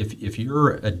back. If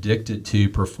you're addicted to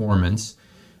performance,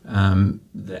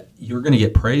 that you're going to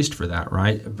get praised for that,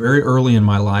 right? Very early in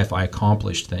my life, I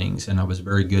accomplished things and I was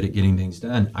very good at getting things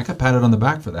done. I got patted on the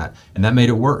back for that, and that made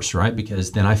it worse, right?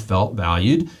 Because then I felt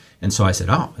valued, and so I said,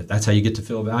 oh, if that's how you get to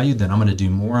feel valued, then I'm going to do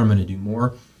more.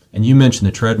 And you mentioned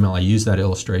the treadmill. I use that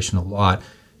illustration a lot.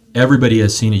 Everybody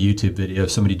has seen a YouTube video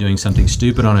of somebody doing something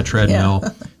stupid on a treadmill. Yeah.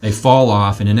 They fall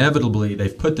off, and inevitably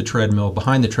they've put the treadmill,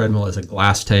 behind the treadmill is a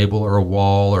glass table or a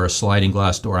wall or a sliding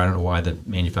glass door. I don't know why the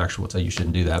manufacturer will tell you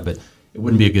shouldn't do that, but it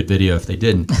wouldn't be a good video if they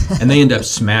didn't. And they end up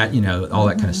all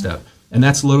that kind of stuff. And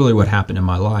that's literally what happened in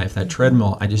my life. That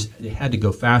treadmill, it had to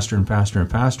go faster and faster and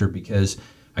faster because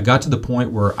I got to the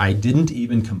point where I didn't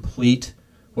even complete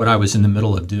what I was in the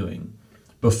middle of doing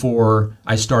before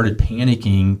I started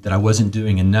panicking that I wasn't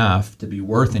doing enough to be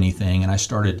worth anything, and I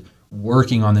started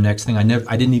working on the next thing. I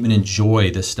didn't even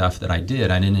enjoy the stuff that I did.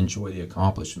 I didn't enjoy the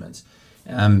accomplishments.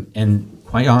 And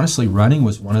quite honestly, running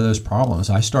was one of those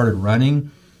problems. I started running.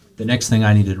 The next thing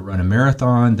I needed to run a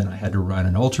marathon, then I had to run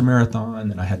an ultra marathon,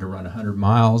 then I had to run 100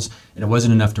 miles, and it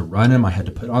wasn't enough to run them. I had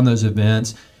to put on those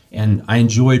events, and I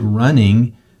enjoyed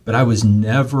running, but I was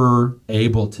never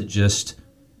able to just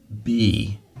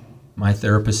be. My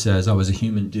therapist says I was a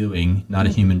human doing, not a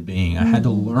human being. I had to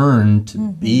learn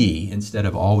to be instead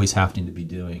of always having to be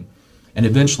doing. And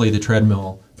eventually the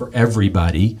treadmill for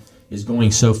everybody is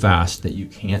going so fast that you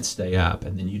can't stay up.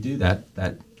 And then you do that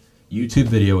YouTube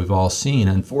video we've all seen.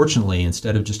 Unfortunately,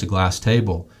 instead of just a glass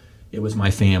table, it was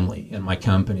my family and my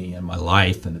company and my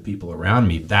life and the people around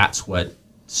me. That's what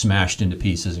smashed into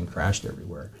pieces and crashed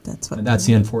everywhere. That's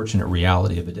the unfortunate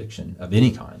reality of addiction of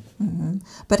any kind. Mm-hmm.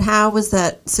 But how was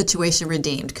that situation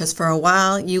redeemed? Because for a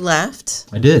while you left.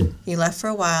 I did. You left for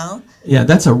a while. Yeah,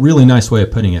 that's a really nice way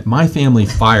of putting it. My family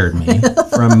fired me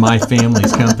from my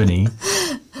family's company.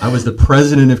 I was the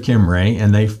president of Kimray,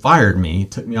 and they fired me,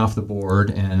 took me off the board,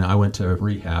 and I went to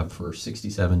rehab for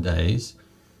 67 days.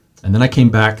 And then I came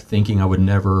back thinking I would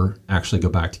never actually go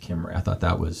back to Kimray. I thought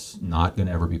that was not going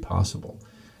to ever be possible.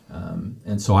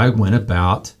 And so I went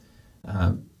about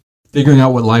figuring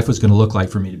out what life was going to look like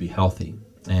for me to be healthy.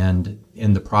 And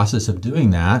in the process of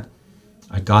doing that,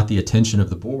 I got the attention of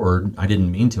the board. I didn't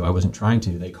mean to. I wasn't trying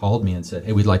to. They called me and said,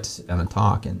 hey, we'd like to sit down and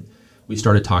talk. And we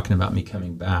started talking about me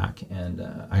coming back. And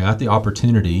I got the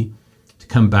opportunity to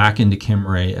come back into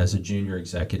Kimray as a junior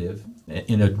executive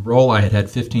in a role I had had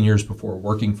 15 years before,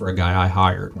 working for a guy I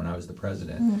hired when I was the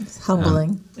president. It's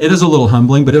humbling. It is a little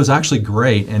humbling, but it was actually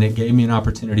great, and it gave me an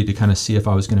opportunity to kind of see if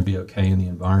I was going to be okay in the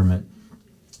environment.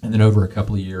 And then over a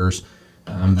couple of years,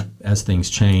 as things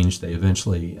changed, they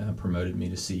eventually promoted me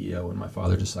to CEO, and my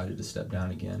father decided to step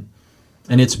down again.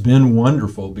 And it's been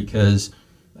wonderful because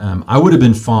I would have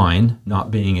been fine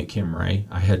not being at Kimray.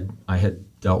 I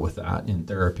had dealt with that in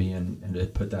therapy and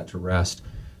had put that to rest.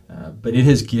 But it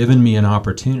has given me an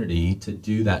opportunity to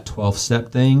do that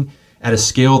 12-step thing at a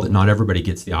scale that not everybody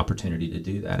gets the opportunity to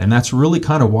do that. And that's really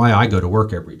kind of why I go to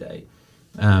work every day.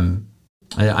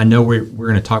 I know we're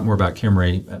going to talk more about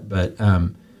Kimray, but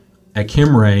at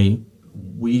Kimray,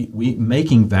 we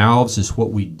making valves is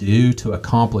what we do to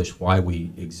accomplish why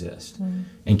we exist.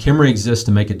 And Kimray exists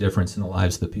to make a difference in the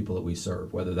lives of the people that we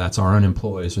serve, whether that's our own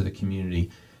employees or the community.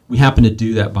 We happen to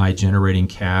do that by generating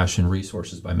cash and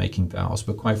resources by making valves.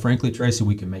 But quite frankly, Tracy,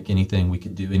 we can make anything, we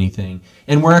could do anything.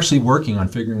 And we're actually working on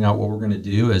figuring out what we're going to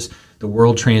do as the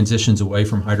world transitions away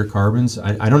from hydrocarbons.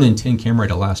 I don't intend Kimray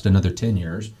to last another 10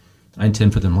 years. I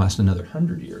intend for them to last another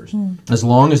 100 years. As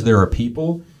long as there are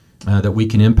people that we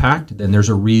can impact, then there's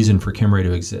a reason for Kimray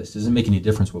to exist. It doesn't make any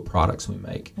difference what products we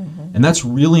make. And that's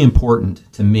really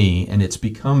important to me, and it's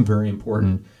become very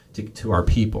important to our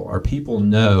people. Our people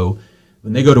know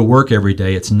when they go to work every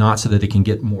day, it's not so that they can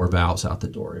get more valves out the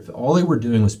door. If all they were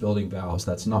doing was building valves,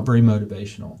 that's not very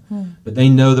motivational. But they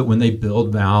know that when they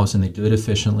build valves and they do it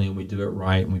efficiently and we do it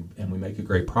right and we make a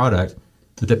great product,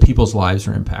 that people's lives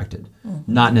are impacted.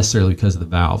 Not necessarily because of the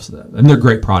valves. And they're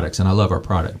great products, and I love our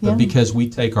product. But because we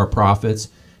take our profits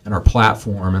and our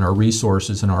platform and our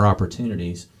resources and our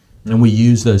opportunities, and we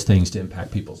use those things to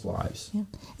impact people's lives.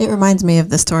 It reminds me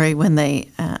of the story when they,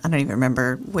 I don't even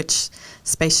remember which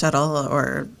space shuttle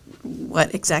or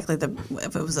what exactly,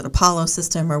 if it was an Apollo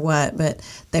system or what, but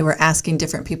they were asking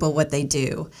different people what they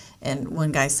do. And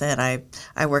one guy said,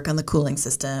 I work on the cooling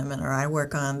system, or I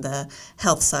work on the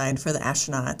health side for the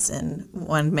astronauts. And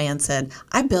one man said,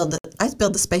 I'm building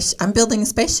a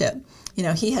spaceship. You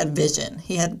know, he had vision.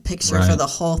 He had a picture for the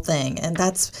whole thing. And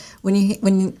that's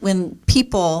when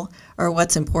people are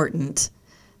what's important,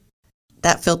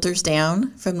 that filters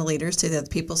down from the leaders to the other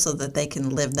people so that they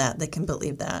can live that, they can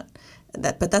believe that.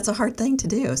 But that's a hard thing to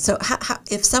do. So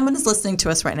if someone is listening to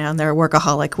us right now and they're a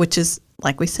workaholic, which is,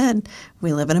 like we said,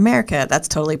 we live in America, that's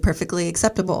totally perfectly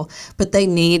acceptable, but they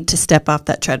need to step off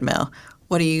that treadmill.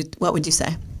 What would you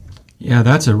say? Yeah,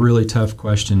 that's a really tough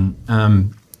question.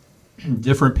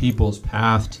 Different people's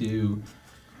path to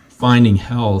finding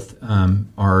health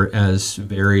are as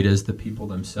varied as the people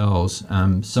themselves.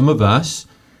 Some of us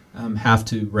have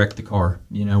to wreck the car.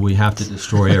 You know, we have to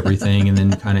destroy everything, and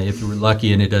then kind of, if we're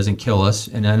lucky and it doesn't kill us.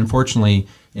 And unfortunately,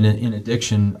 in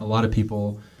addiction, a lot of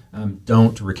people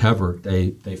don't recover.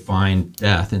 They find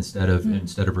death instead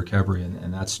of recovery,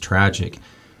 and that's tragic.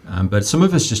 But some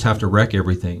of us just have to wreck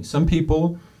everything. Some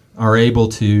people are able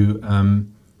to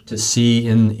see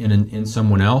in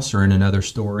someone else or in another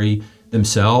story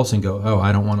themselves and go, oh,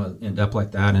 I don't want to end up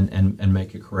like that, and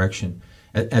make a correction.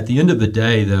 At the end of the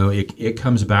day, though, it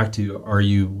comes back to, are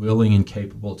you willing and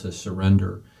capable to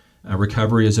surrender?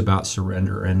 Recovery is about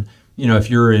surrender. And, you know, if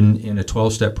you're in a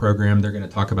 12-step program, they're going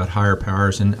to talk about higher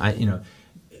powers. And,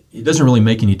 it doesn't really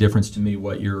make any difference to me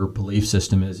what your belief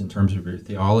system is in terms of your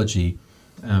theology.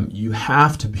 You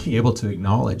have to be able to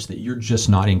acknowledge that you're just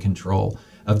not in control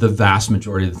of the vast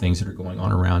majority of the things that are going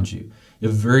on around you. You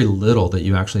have very little that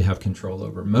you actually have control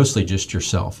over, mostly just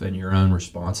yourself and your own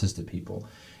responses to people.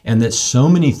 And that so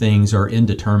many things are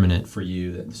indeterminate for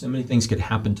you, that so many things could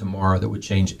happen tomorrow that would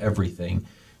change everything.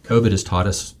 COVID has taught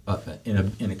us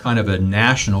in a kind of a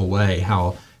national way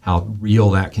how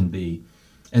real that can be.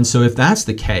 And so if that's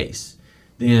the case,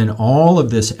 then all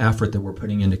of this effort that we're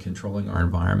putting into controlling our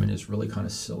environment is really kind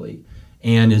of silly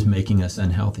and is making us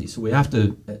unhealthy. So we have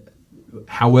to,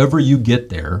 however you get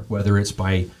there, whether it's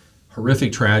by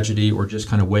horrific tragedy or just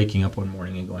kind of waking up one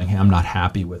morning and going, hey, I'm not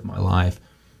happy with my life,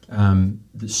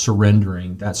 the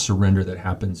surrender that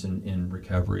happens in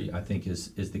recovery, I think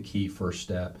is the key first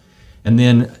step. And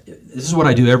then this is what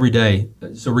I do every day.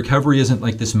 So recovery isn't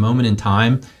like this moment in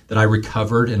time that I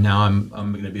recovered and now I'm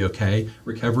going to be okay.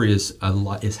 Recovery is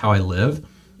how I live.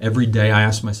 Every day I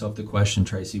ask myself the question,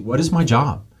 Tracy, what is my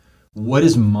job? What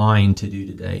is mine to do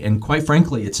today? And quite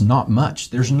frankly, it's not much.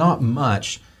 There's not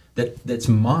much that's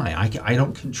mine. I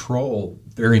don't control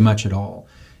very much at all.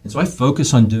 And so I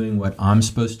focus on doing what I'm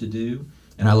supposed to do,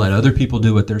 and I let other people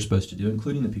do what they're supposed to do,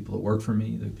 including the people that work for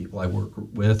me, the people I work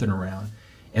with and around.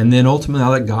 And then ultimately, I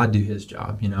let God do His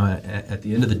job. At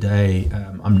the end of the day,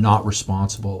 I'm not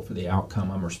responsible for the outcome.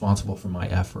 I'm responsible for my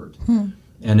effort.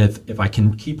 And if I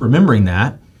can keep remembering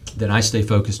that, then I stay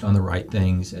focused on the right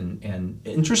things. And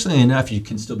interestingly enough, you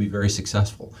can still be very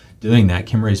successful doing that.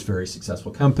 Kimray is a very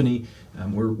successful company.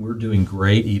 We're doing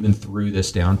great even through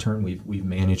this downturn. We've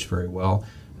managed very well.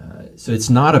 So it's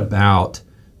not about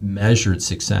measured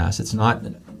success. It's not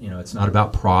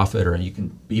about profit, or you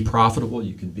can be profitable,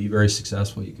 you can be very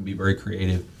successful, you can be very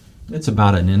creative. It's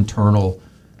about an internal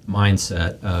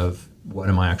mindset of what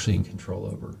am I actually in control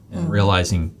over, and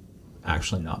realizing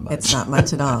actually not much. It's not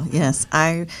much at all. Yes.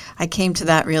 I came to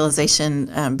that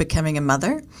realization becoming a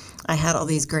mother. I had all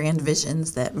these grand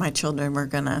visions that my children were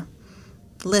going to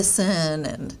listen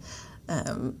and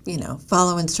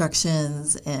follow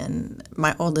instructions, and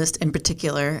my oldest in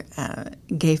particular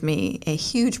gave me a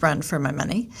huge run for my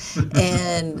money.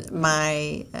 And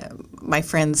my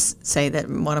friends say that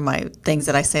one of my things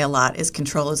that I say a lot is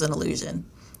control is an illusion.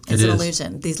 It's an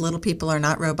illusion. These little people are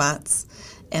not robots,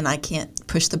 and I can't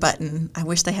push the button. I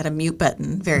wish they had a mute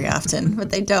button very often, but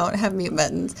they don't have mute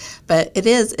buttons. But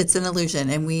it's an illusion,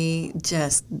 and we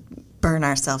just burn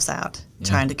ourselves out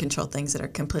trying to control things that are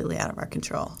completely out of our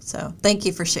control. So thank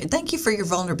you for sharing. Thank you for your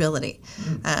vulnerability.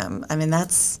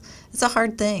 It's a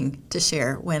hard thing to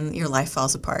share when your life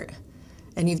falls apart,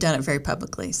 and you've done it very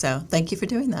publicly. So thank you for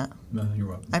doing that. No, you're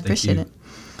welcome. I appreciate it.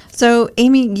 So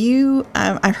Amy, you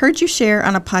I heard you share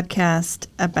on a podcast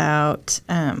about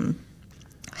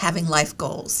having life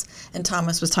goals. And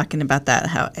Thomas was talking about that,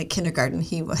 how at kindergarten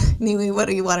he knew what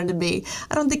he wanted to be.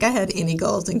 I don't think I had any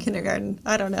goals in kindergarten.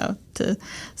 I don't know, to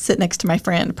sit next to my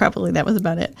friend. Probably that was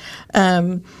about it.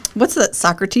 What's that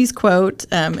Socrates quote?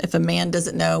 If a man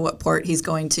doesn't know what port he's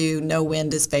going to, no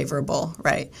wind is favorable,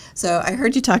 right? So I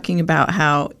heard you talking about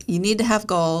how you need to have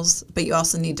goals, but you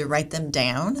also need to write them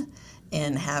down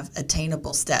and have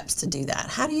attainable steps to do that.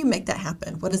 How do you make that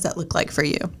happen? What does that look like for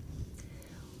you?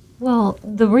 Well,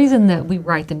 the reason that we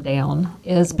write them down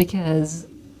is because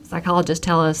psychologists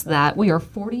tell us that we are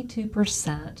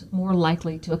 42% more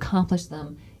likely to accomplish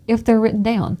them if they're written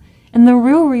down. And the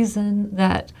real reason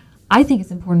that I think it's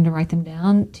important to write them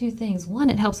down, two things. One,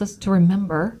 it helps us to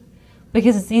remember,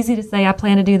 because it's easy to say, I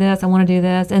plan to do this, I want to do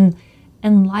this,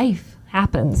 and life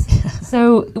happens.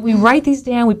 So we write these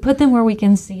down, we put them where we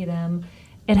can see them.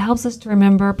 It helps us to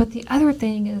remember. But the other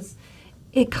thing is,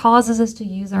 it causes us to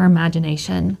use our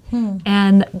imagination.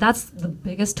 And that's the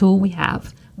biggest tool we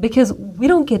have, because we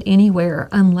don't get anywhere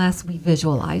unless we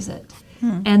visualize it.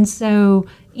 And so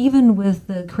even with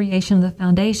the creation of the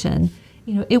foundation,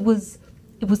 it was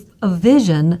a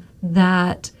vision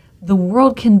that the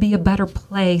world can be a better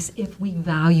place if we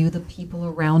value the people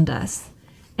around us.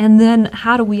 And then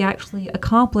how do we actually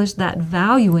accomplish that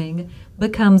valuing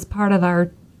becomes part of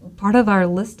our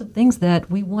list of things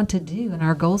that we want to do and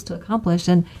our goals to accomplish.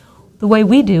 And the way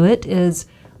we do it is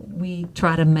we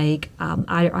try to make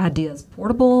our ideas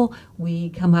portable.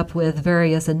 We come up with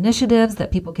various initiatives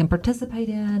that people can participate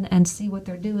in and see what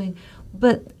they're doing.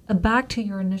 But back to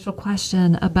your initial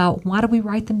question about why do we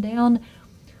write them down?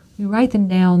 We write them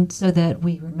down so that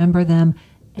we remember them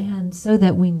and so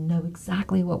that we know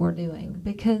exactly what we're doing,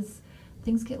 because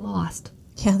things get lost.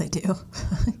 Yeah, they do.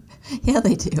 Yeah,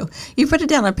 they do. You put it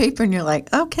down on paper and you're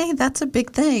like, okay, that's a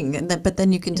big thing. But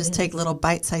then you can just take little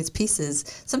bite-sized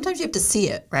pieces. Sometimes you have to see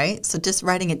it, right? So just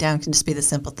writing it down can just be the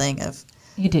simple thing of,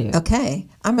 you do. Okay,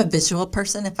 I'm a visual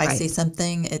person. If I see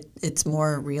something, it's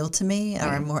more real to me, or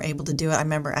I'm more able to do it. I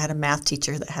remember I had a math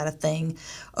teacher that had a thing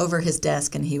over his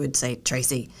desk, and he would say,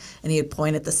 Tracy, and he would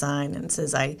point at the sign and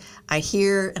says, I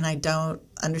hear and I don't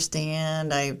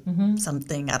understand.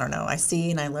 Something, I don't know. I see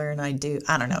and I learn, I do.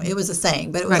 I don't know. It was a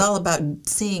saying, but it was all about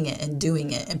seeing it and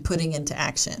doing it and putting into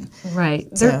action. Right.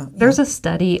 There's a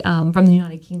study from the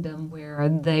United Kingdom where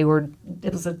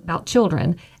it was about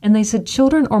children, and they said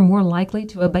children are more likely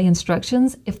to obey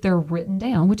instructions if they're written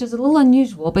down, which is a little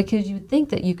unusual because you would think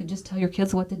that you could just tell your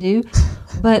kids what to do,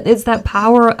 but it's that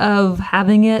power of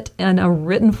having it in a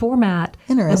written format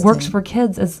that works for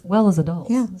kids as well as adults.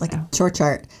 Yeah, like a chore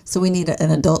chart. So we need an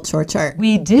adult chore chart.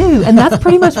 We do, and that's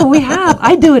pretty much what we have.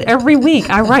 I do it every week.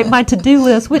 I write my to-do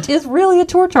list, which is really a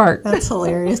chore chart. That's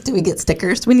hilarious. Do we get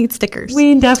stickers? We need stickers.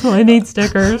 We definitely need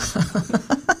stickers.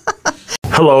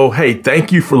 Hello. Hey,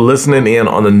 thank you for listening in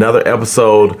on another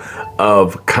episode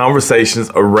of Conversations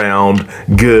Around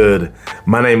Good.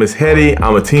 My name is Hetty.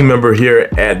 I'm a team member here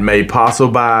at Made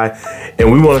Possible By,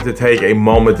 and we wanted to take a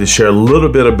moment to share a little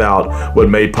bit about what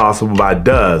Made Possible By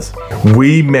does.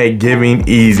 We make giving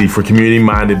easy for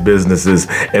community-minded businesses,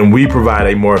 and we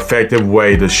provide a more effective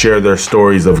way to share their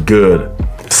stories of good.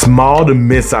 Small to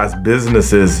mid-sized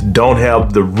businesses don't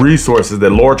have the resources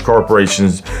that large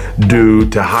corporations do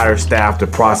to hire staff to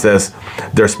process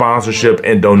their sponsorship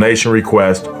and donation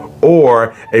requests,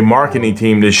 or a marketing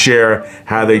team to share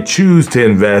how they choose to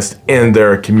invest in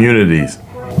their communities.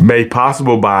 Made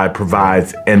Possible by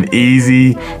provides an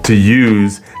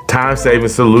easy-to-use, time-saving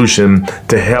solution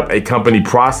to help a company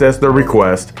process their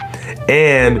request,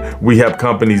 and we help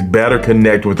companies better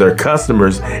connect with their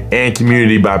customers and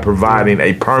community by providing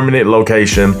a permanent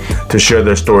location to share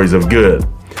their stories of good.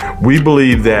 We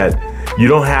believe that you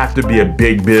don't have to be a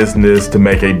big business to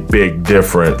make a big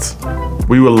difference.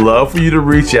 We would love for you to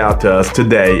reach out to us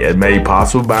today at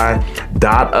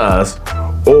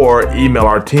madepossibleby.us or email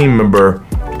our team member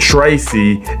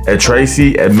Tracy at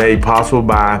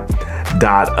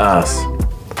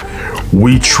madepossibleby.us.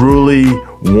 We truly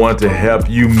want to help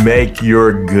you make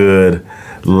your good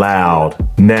loud.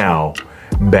 Now,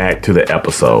 back to the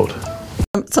episode.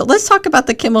 So let's talk about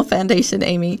the Kimmel Foundation,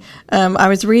 Amy. I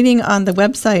was reading on the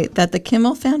website that the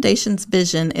Kimmel Foundation's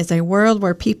vision is a world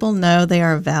where people know they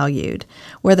are valued,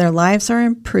 where their lives are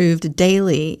improved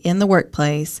daily in the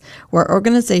workplace, where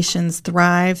organizations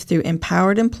thrive through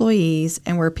empowered employees,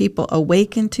 and where people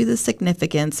awaken to the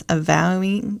significance of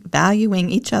valuing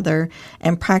each other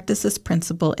and practice this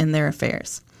principle in their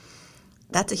affairs.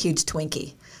 That's a huge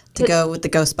Twinkie. To go with the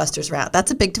Ghostbusters route.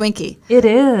 That's a big Twinkie. It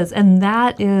is, and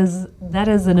that is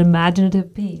an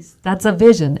imaginative piece. That's a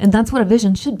vision, and that's what a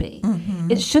vision should be.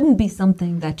 Mm-hmm. It shouldn't be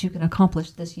something that you can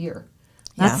accomplish this year.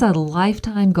 That's a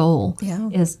lifetime goal,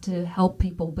 is to help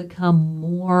people become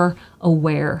more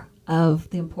aware of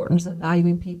the importance of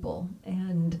valuing people.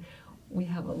 And we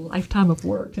have a lifetime of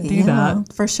work to do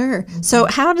that. For sure. Mm-hmm. So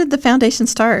how did the foundation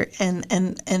start?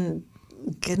 And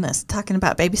goodness, talking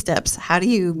about baby steps, how do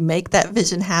you make that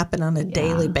vision happen on a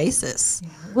daily basis? Yeah.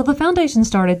 Well, the foundation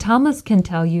started, Thomas can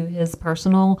tell you his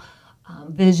personal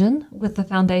vision with the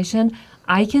foundation.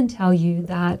 I can tell you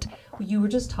that you were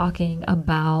just talking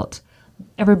about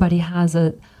everybody has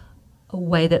a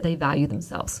way that they value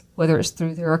themselves, whether it's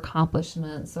through their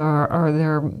accomplishments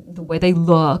or the way they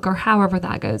look or however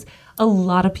that goes. A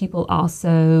lot of people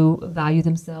also value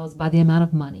themselves by the amount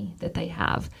of money that they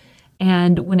have.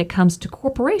 And when it comes to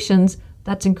corporations,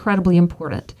 that's incredibly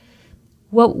important.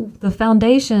 What the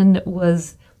foundation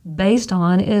was based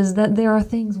on is that there are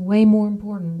things way more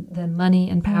important than money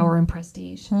and power and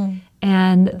prestige.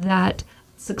 And that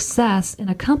success in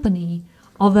a company,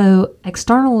 although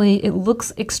externally it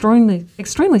looks extremely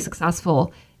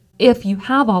successful, if you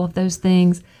have all of those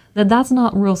things, that's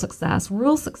not real success.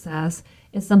 Real success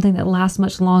is something that lasts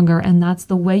much longer, and that's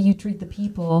the way you treat the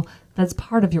people that's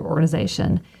part of your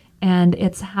organization. And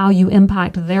it's how you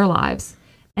impact their lives.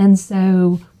 And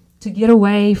so to get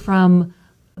away from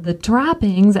the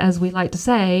trappings, as we like to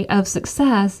say, of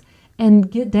success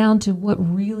and get down to what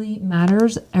really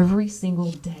matters every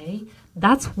single day,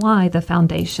 that's why the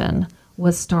foundation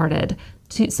was started,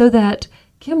 so that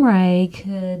Kimray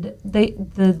could,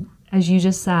 as you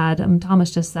just said,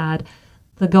 Thomas just said,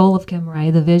 the goal of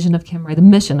Kimray, the vision of Kimray, the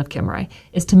mission of Kimray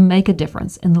is to make a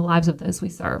difference in the lives of those we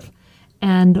serve.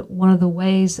 And one of the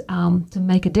ways to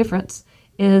make a difference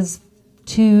is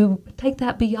to take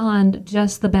that beyond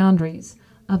just the boundaries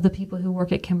of the people who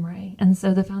work at Kimray. And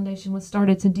so the foundation was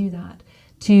started to do that,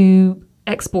 to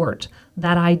export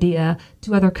that idea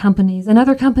to other companies. And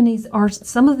other companies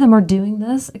some of them are doing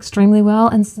this extremely well,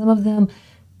 and some of them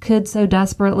could so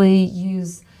desperately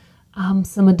use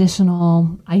some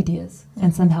additional ideas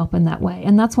and some help in that way.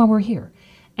 And that's why we're here.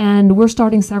 And we're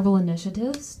starting several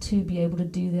initiatives to be able to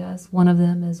do this. One of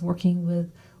them is working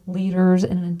with leaders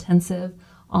in an intensive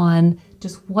on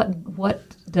just what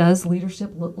does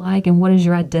leadership look like and what is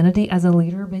your identity as a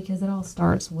leader, because it all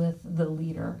starts with the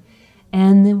leader.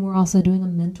 And then we're also doing a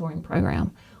mentoring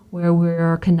program where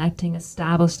we're connecting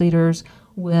established leaders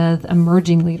with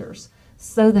emerging leaders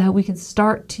so that we can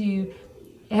start to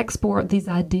export these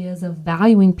ideas of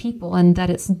valuing people, and that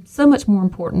it's so much more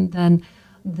important than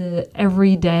the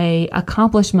everyday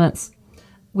accomplishments,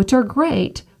 which are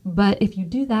great, but if you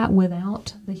do that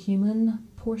without the human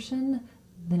portion,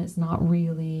 then it's not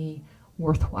really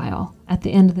worthwhile. At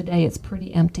the end of the day, it's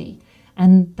pretty empty.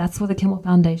 And that's what the Kimmel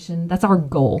Foundation, that's our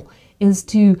goal, is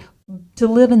to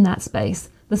live in that space,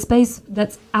 the space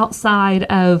that's outside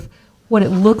of what it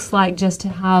looks like just to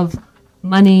have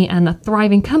money and a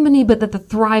thriving company, but that the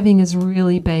thriving is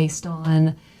really based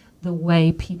on the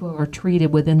way people are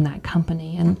treated within that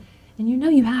company. And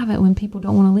you have it when people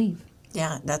don't want to leave.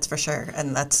 Yeah, that's for sure.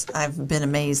 And I've been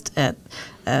amazed at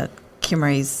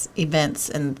Kimray's events,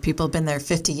 and people have been there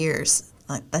 50 years.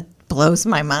 Like, that blows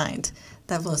my mind.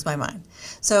 That blows my mind.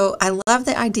 So I love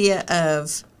the idea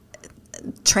of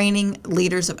training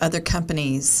leaders of other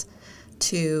companies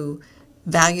to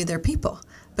value their people,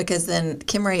 because then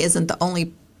Kimray isn't the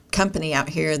only company out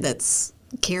here that's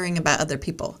caring about other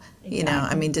people. You know,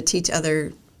 I mean, to teach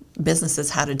other businesses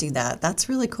how to do that. That's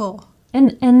really cool.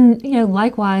 And you know,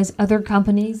 likewise, other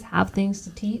companies have things to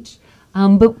teach,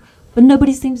 but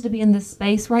nobody seems to be in this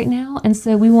space right now, and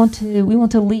so we want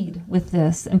to lead with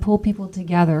this and pull people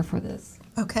together for this.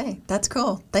 Okay, that's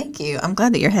cool. Thank you. I'm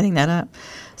glad that you're heading that up.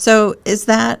 So is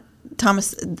that,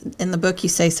 Thomas, in the book you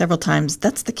say several times,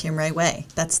 that's the Kimray way.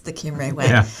 That's the Kimray way.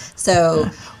 Yeah. So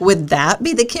would that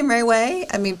be the Kimray way?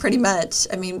 I mean, pretty much.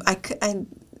 I mean,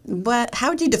 how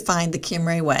would you define the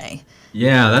Kimray way?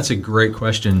 Yeah, that's a great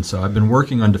question. So I've been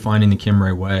working on defining the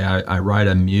Kimray way. I write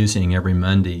a musing every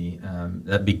Monday.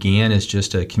 That began as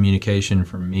just a communication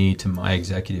from me to my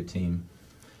executive team,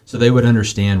 so they would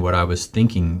understand what I was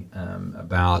thinking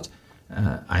about.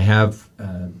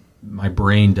 My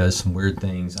brain does some weird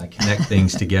things. I connect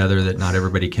things together that not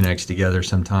everybody connects together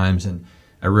sometimes, and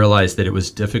I realized that it was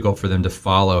difficult for them to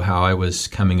follow how I was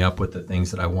coming up with the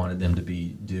things that I wanted them to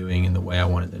be doing and the way I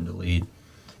wanted them to lead.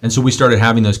 And so we started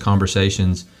having those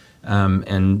conversations,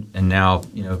 and now,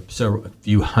 you know, so a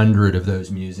few hundred of those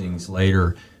musings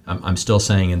later, I'm still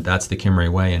saying, and that's the Kimray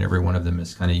way, and every one of them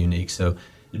is kind of unique. So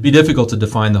it'd be difficult to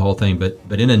define the whole thing, but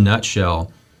in a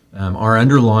nutshell, our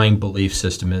underlying belief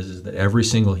system is that every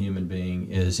single human being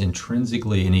is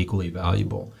intrinsically and equally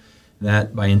valuable.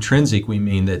 That by intrinsic we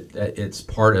mean that it's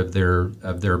part of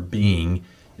their being.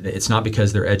 It's not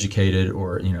because they're educated,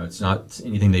 or, you know, it's not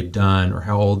anything they've done or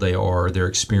how old they are, or their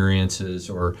experiences,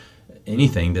 or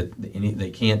anything they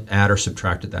can't add or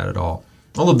subtract at that at all.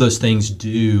 All of those things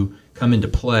do come into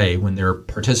play when they're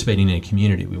participating in a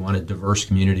community. We want a diverse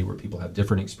community where people have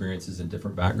different experiences and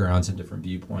different backgrounds and different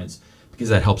viewpoints, because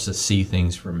that helps us see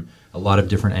things from a lot of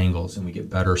different angles, and we get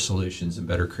better solutions and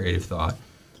better creative thought.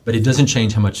 But it doesn't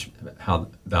change how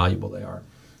valuable they are.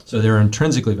 So they're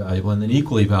intrinsically valuable, and then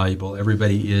equally valuable.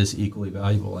 Everybody is equally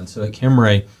valuable. And so at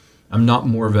Kimray, I'm not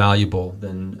more valuable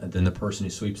than the person who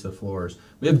sweeps the floors.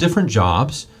 We have different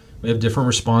jobs. We have different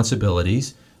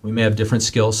responsibilities. We may have different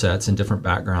skill sets and different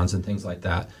backgrounds and things like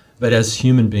that. But as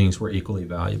human beings, we're equally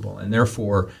valuable, and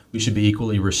therefore we should be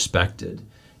equally respected.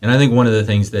 And I think one of the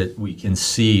things that we can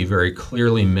see very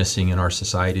clearly missing in our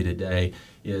society today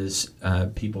is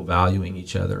people valuing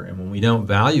each other. And when we don't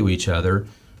value each other,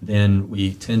 then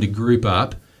we tend to group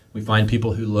up. We find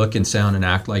people who look and sound and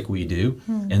act like we do,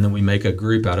 and then we make a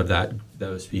group out of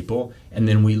those people, and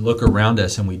then we look around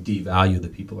us and we devalue the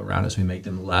people around us. We make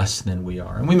them less than we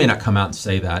are. And we may not come out and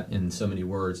say that in so many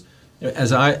words.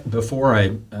 Before I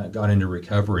got into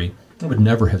recovery, I would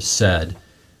never have said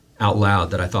out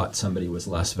loud that I thought somebody was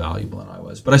less valuable than I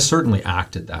was, but I certainly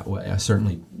acted that way. I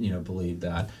certainly, believed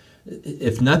that.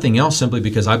 If nothing else, simply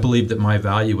because I believed that my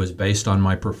value was based on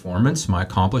my performance, my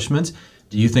accomplishments.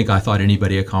 Do you think I thought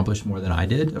anybody accomplished more than I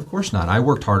did? Of course not. I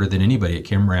worked harder than anybody at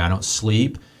Kimray. I don't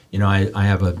sleep. I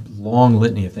have a long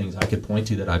litany of things I could point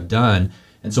to that I've done.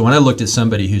 And so when I looked at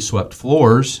somebody who swept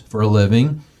floors for a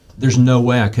living, there's no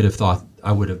way I could have thought,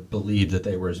 I would have believed that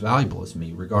they were as valuable as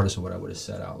me, regardless of what I would have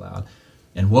said out loud.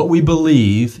 And what we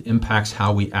believe impacts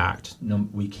how we act. No,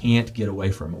 we can't get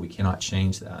away from it. We cannot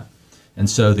change that. And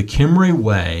so the Kimray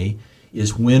way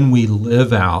is when we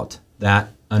live out that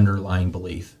underlying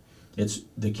belief.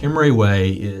 The Kimray way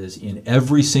is in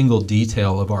every single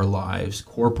detail of our lives,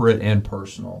 corporate and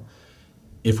personal.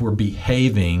 If we're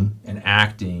behaving and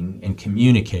acting and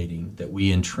communicating that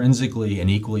we intrinsically and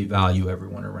equally value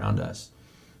everyone around us.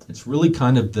 It's really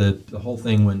kind of the whole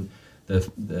thing when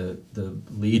the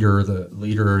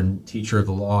leader and teacher of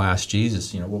the law asked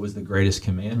Jesus, what was the greatest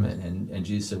commandment? And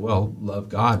Jesus said, well, love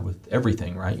God with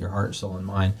everything, right? Your heart, soul, and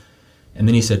mind. And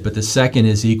then he said, but the second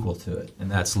is equal to it, and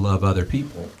that's love other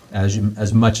people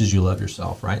as much as you love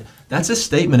yourself, right? That's a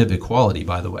statement of equality,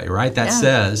 by the way, right? That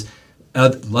says,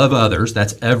 love others,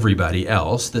 that's everybody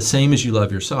else, the same as you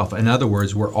love yourself. In other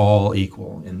words, we're all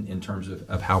equal in terms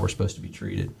of how we're supposed to be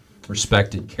treated,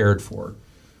 respected, cared for.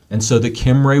 And so the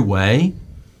Kimray way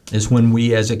is when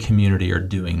we as a community are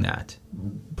doing that,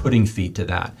 putting feet to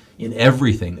that in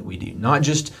everything that we do, not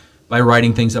just by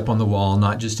writing things up on the wall,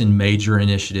 not just in major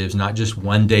initiatives, not just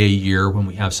one day a year when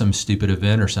we have some stupid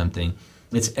event or something.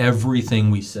 It's everything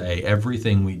we say,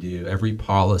 everything we do, every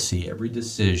policy, every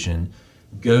decision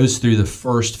goes through the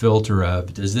first filter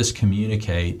of, does this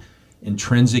communicate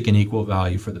intrinsic and equal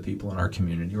value for the people in our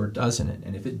community, or doesn't it?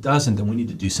 And if it doesn't, then we need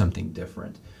to do something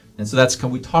different. And so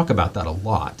we talk about that a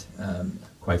lot,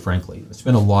 quite frankly. I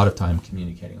spend a lot of time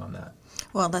communicating on that.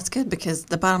 Well, that's good, because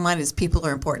the bottom line is people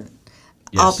are important.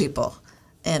 Yes. All people.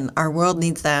 And our world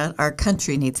needs that. Our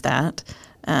country needs that.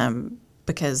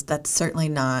 because that's certainly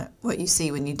not what you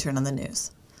see when you turn on the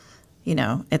news. You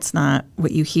know, it's not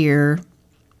what you hear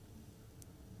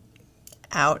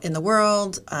out in the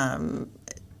world.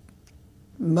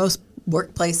 Most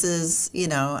workplaces, you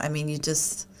know, I mean,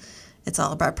 it's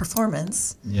all about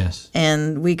performance. Yes.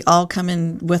 And we all come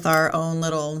in with our own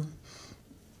little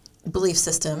belief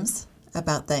systems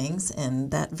about things,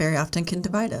 and that very often can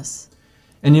divide us.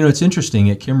 And, you know, it's interesting.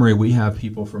 At Kimray, we have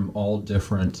people from all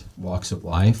different walks of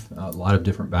life, a lot of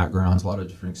different backgrounds, a lot of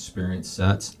different experience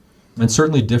sets, and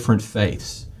certainly different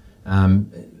faiths.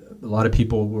 A lot of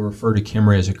people will refer to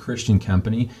Kimray as a Christian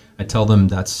company. I tell them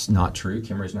that's not true.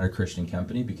 Kimray is not a Christian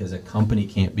company because a company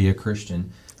can't be a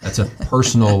Christian. That's a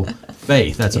personal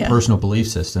faith. That's a personal belief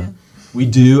system. Yeah. We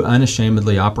do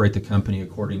unashamedly operate the company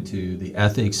according to the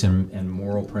ethics and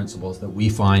moral principles that we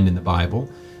find in the Bible,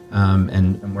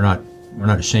 and we're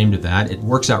not ashamed of that. It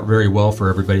works out very well for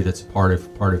everybody that's a part of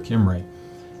Kimray.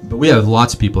 But we have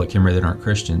lots of people at Kimray that aren't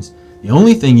Christians. The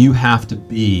only thing you have to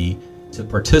be to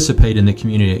participate in the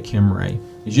community at Kimray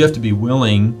is you have to be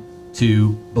willing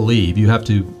to believe. You have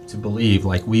to believe,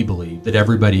 like we believe, that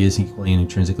everybody is equally and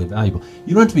intrinsically valuable.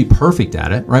 You don't have to be perfect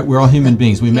at it, right? We're all human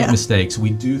beings. We make mistakes. We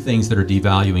do things that are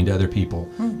devaluing to other people,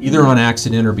 either on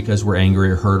accident or because we're angry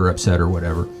or hurt or upset or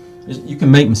whatever. You can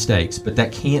make mistakes, but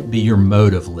that can't be your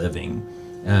mode of living.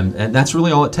 And that's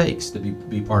really all it takes to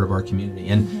be part of our community.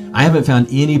 And I haven't found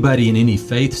anybody in any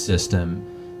faith system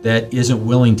that isn't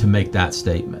willing to make that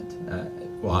statement.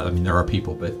 Well, I mean, there are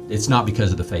people, but it's not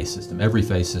because of the faith system. Every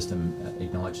faith system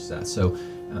acknowledges that. So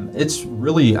it's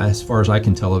really, as far as I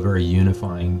can tell, a very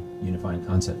unifying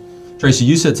concept. Tracy,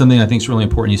 you said something I think is really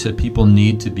important. You said people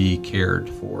need to be cared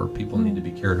for. People need to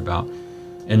be cared about.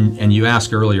 And you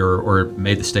asked earlier, or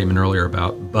made the statement earlier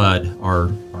about Bud, our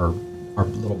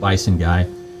little bison guy.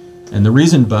 And the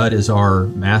reason Bud is our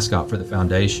mascot for the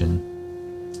foundation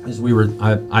is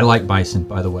I like bison,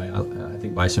 by the way. I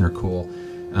think bison are cool.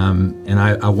 And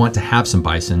I want to have some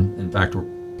bison. In fact, we're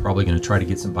probably going to try to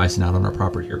get some bison out on our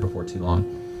property here before too long.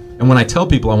 And when I tell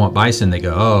people I want bison, they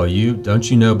go, "Oh,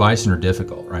 don't you know bison are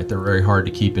difficult, right? They're very hard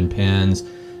to keep in pens,"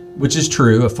 which is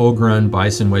true. A full-grown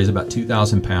bison weighs about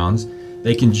 2,000 pounds.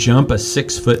 They can jump a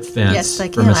 6-foot fence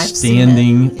from a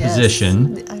standing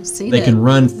position. I've seen they can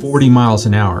run 40 miles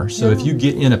an hour. So if you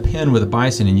get in a pen with a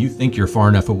bison and you think you're far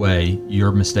enough away,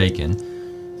 you're mistaken.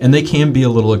 And they can be a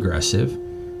little aggressive.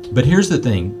 But here's the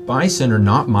thing. Bison are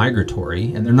not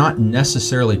migratory, and they're not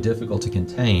necessarily difficult to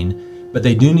contain, but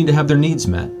they do need to have their needs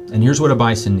met. And here's what a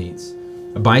bison needs.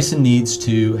 A bison needs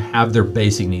to have their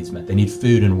basic needs met. They need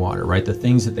food and water, right? The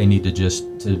things that they need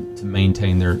to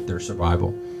maintain their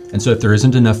survival. And so if there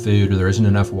isn't enough food or there isn't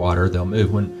enough water, they'll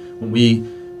move. When we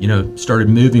started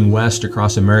moving west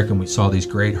across America and we saw these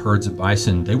great herds of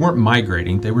bison, they weren't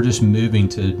migrating. They were just moving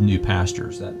to new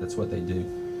pastures. That's what they do.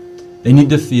 They need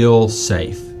to feel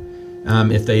safe.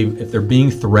 If they're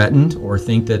being threatened or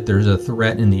think that there's a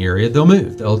threat in the area, they'll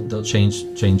move. They'll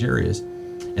change areas.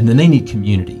 And then they need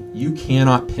community. You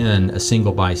cannot pen a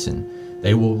single bison.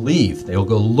 They will leave. They will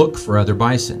go look for other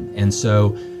bison. And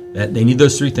so that they need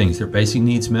those three things. Their basic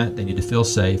needs met, they need to feel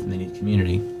safe, and they need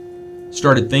community.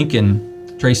 Started thinking,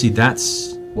 Tracy,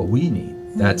 that's what we need.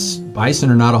 Bison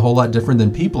are not a whole lot different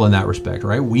than people in that respect,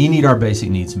 right? We need our basic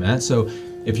needs met. So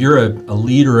if you're a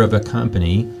leader of a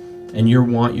company and you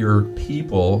want your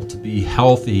people to be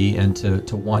healthy and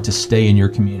to want to stay in your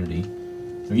community,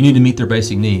 you need to meet their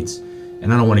basic needs.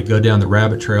 And I don't want to go down the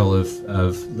rabbit trail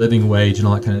of living wage and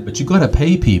all that kind of, but you've got to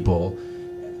pay people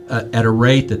at a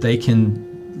rate that they can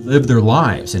live their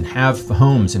lives and have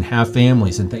homes and have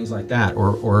families and things like that,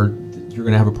 or you're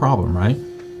going to have a problem, right?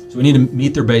 So we need to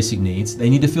meet their basic needs. They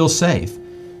need to feel safe.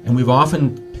 And we've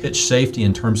often pitched safety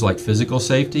in terms like physical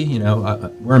safety.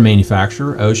 We're a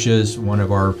manufacturer. OSHA is one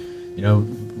of our,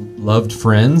 loved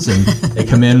friends, and they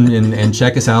come in and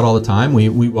check us out all the time.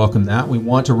 We welcome that. We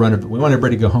want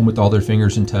everybody to go home with all their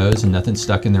fingers and toes and nothing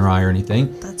stuck in their eye or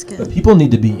anything. That's good. But people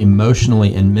need to be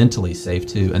emotionally and mentally safe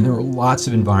too. And there are lots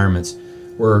of environments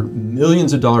where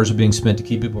millions of dollars are being spent to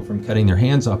keep people from cutting their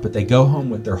hands off, but they go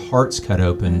home with their hearts cut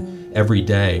open every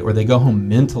day, or they go home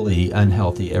mentally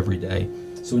unhealthy every day.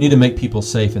 So we need to make people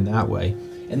safe in that way.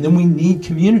 And then we need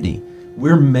community.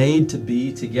 We're made to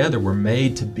be together. We're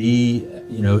made to be,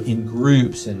 in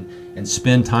groups and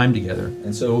spend time together.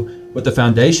 And so what the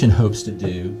foundation hopes to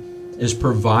do is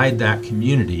provide that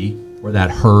community, or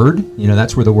that herd,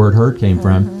 that's where the word herd came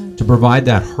from, to provide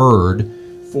that herd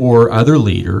for other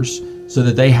leaders, so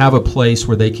that they have a place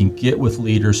where they can get with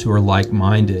leaders who are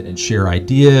like-minded and share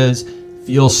ideas,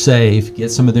 feel safe, get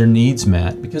some of their needs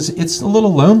met, because it's a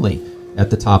little lonely at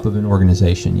the top of an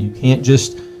organization. You can't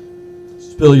just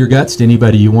spill your guts to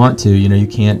anybody you want to. You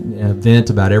can't vent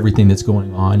about everything that's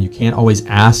going on. You can't always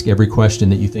ask every question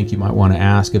that you think you might want to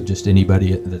ask of just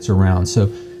anybody that's around. So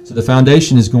the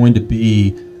foundation is going to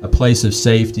be a place of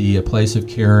safety, a place of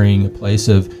caring, a place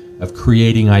of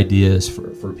creating ideas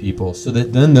for people, so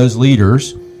that then those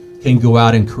leaders can go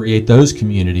out and create those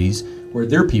communities where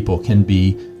their people can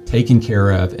be taken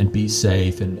care of and be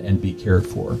safe and be cared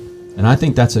for. And I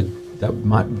think that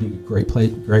might be a great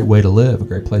way to live, a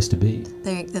great place to be.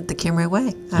 The Kimray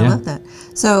way. I love that.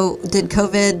 So did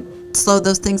COVID slow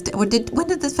those things down? When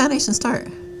did the foundation start?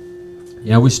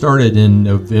 Yeah, we started in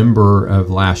November of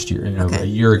last year, a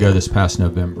year ago this past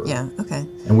November. Yeah, okay.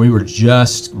 And we were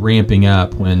just ramping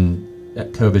up when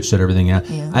COVID shut everything out.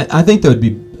 Yeah. I think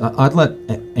I'd let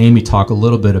Amy talk a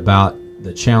little bit about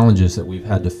the challenges that we've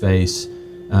had to face,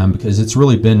 because it's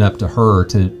really been up to her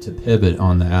to pivot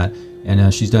on that.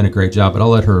 And she's done a great job, but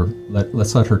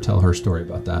let's let her tell her story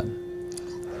about that.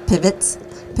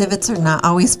 Pivots are not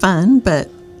always fun, but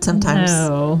sometimes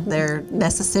No. they're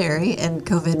necessary, and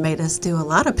COVID made us do a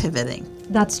lot of pivoting.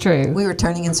 That's true. We were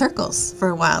turning in circles for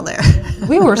a while there.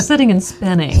 We were sitting and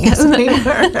spinning. Yes, we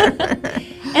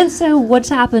were. And so what's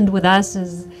happened with us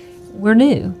is we're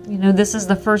new. This is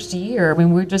the first year. I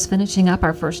mean, we're just finishing up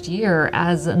our first year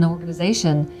as an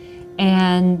organization.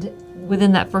 And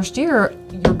within that first year,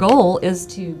 your goal is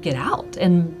to get out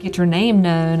and get your name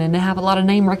known and to have a lot of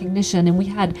name recognition. And we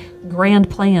had grand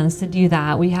plans to do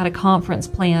that. We had a conference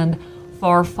planned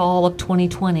for fall of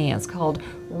 2020. It's called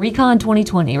Recon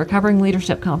 2020, Recovering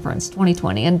Leadership Conference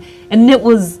 2020. And it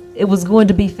was going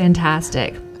to be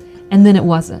fantastic. And then it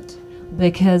wasn't,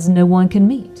 because no one can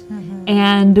meet.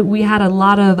 And we had a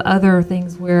lot of other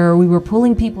things where we were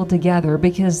pulling people together,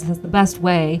 because the best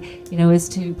way, is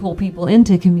to pull people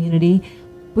into community.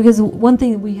 Because one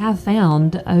thing that we have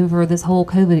found over this whole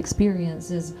COVID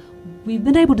experience is we've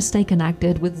been able to stay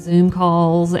connected with Zoom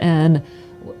calls and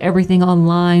everything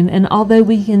online. And although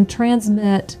we can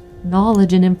transmit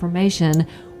knowledge and information,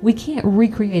 we can't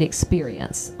recreate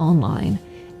experience online.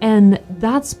 And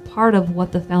that's part of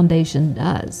what the foundation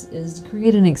does, is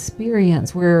create an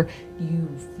experience where you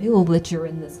feel that you're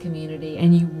in this community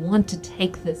and you want to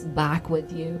take this back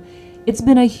with you. It's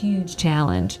been a huge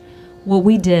challenge. What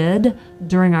we did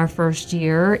during our first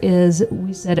year is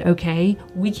we said, okay,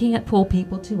 we can't pull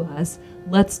people to us.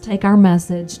 Let's take our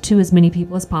message to as many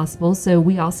people as possible. So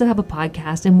we also have a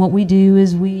podcast, and what we do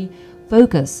is we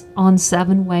focus on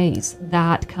 7 ways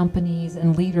that companies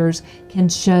and leaders can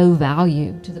show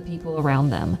value to the people around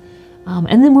them.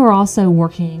 And then we're also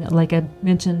working, like I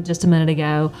mentioned just a minute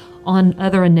ago, on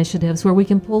other initiatives where we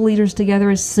can pull leaders together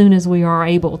as soon as we are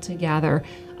able to gather.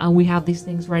 We have these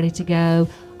things ready to go.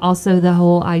 Also, the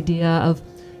whole idea of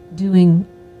doing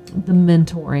the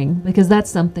mentoring, because that's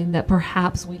something that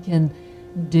perhaps we can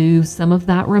do some of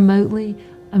that remotely.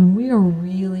 And we are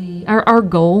really, our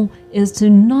goal is to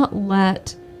not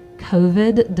let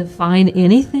COVID define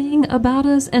anything about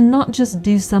us and not just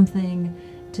do something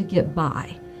to get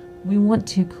by. We want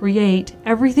to create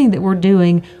everything that we're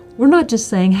doing. We're not just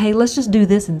saying, hey, let's just do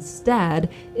this instead.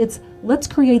 It's let's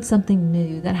create something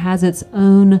new that has its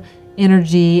own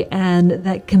energy and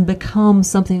that can become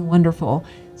something wonderful.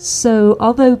 So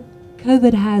although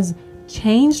COVID has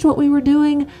changed what we were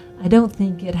doing, I don't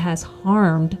think it has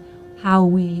harmed how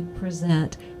we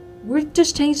present. We've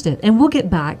just changed it, and we'll get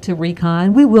back to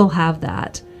Recon. We will have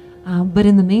that. But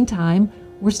in the meantime,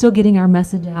 we're still getting our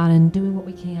message out and doing what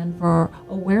we can for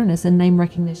awareness and name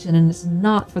recognition. And it's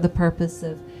not for the purpose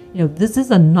of, this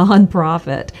is a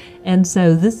nonprofit. And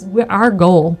so our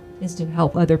goal is to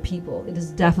help other people. It is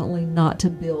definitely not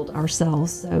to build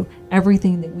ourselves. So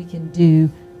everything that we can do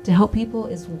to help people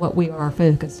is what we are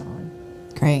focused on.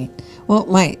 Great. Well,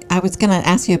 I was going to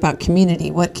ask you about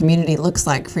community, what community looks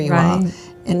like for you all.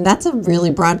 And that's a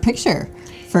really broad picture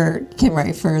for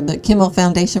Kimray, for the Kimmel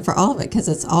Foundation, for all of it, because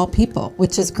it's all people,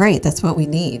 which is great. That's what we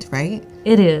need, right?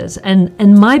 It is.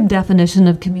 And my definition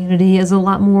of community is a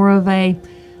lot more of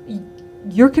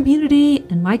your community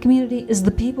and my community is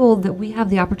the people that we have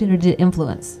the opportunity to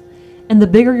influence. And the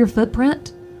bigger your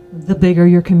footprint, the bigger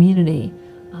your community.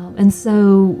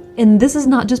 And this is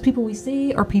not just people we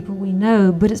see or people we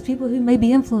know, but it's people who may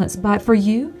be influenced by it. For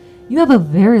you have a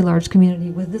very large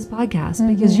community with this podcast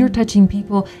because you're touching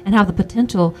people and have the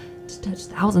potential to touch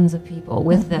thousands of people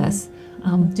with this,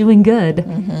 doing good.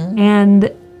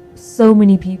 And so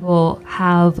many people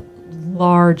have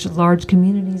large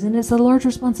communities, and it's a large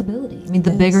responsibility. I mean,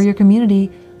 the bigger your community,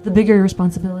 the bigger your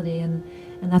responsibility. And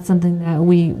that's something that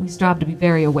we strive to be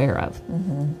very aware of.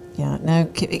 Yeah, no,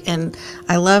 and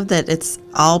I love that it's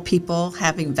all people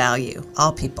having value.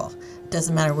 All people.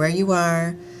 Doesn't matter where you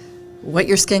are, what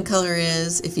your skin color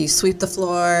is, if you sweep the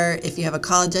floor, if you have a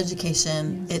college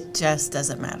education, it just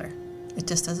doesn't matter. It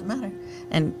just doesn't matter.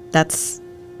 And that's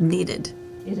needed.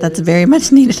 That's very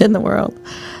much needed in the world.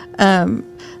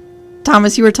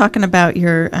 Thomas, you were talking about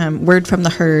your Word from the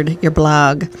Herd, your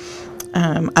blog.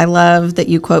 I love that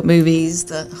you quote movies,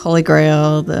 the Holy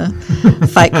Grail, the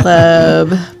Fight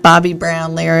Club, Bobby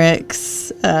Brown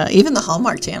lyrics, even the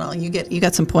Hallmark Channel. You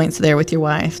got some points there with your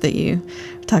wife that you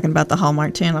were talking about the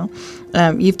Hallmark Channel.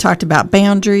 You've talked about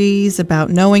boundaries, about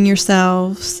knowing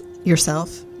yourself.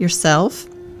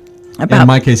 About in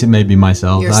my case, it may be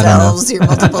myself. Yourselves, your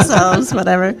multiple selves,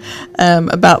 whatever.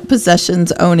 About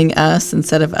possessions owning us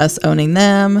instead of us owning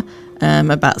them.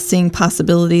 About seeing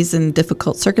possibilities in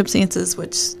difficult circumstances,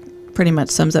 which pretty much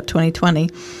sums up 2020.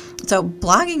 So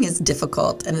blogging is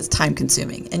difficult and it's time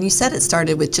consuming. And you said it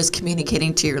started with just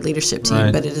communicating to your leadership team,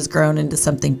 right. but it has grown into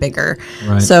something bigger.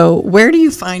 Right. So where do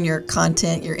you find your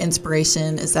content, your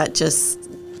inspiration? Is that just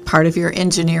part of your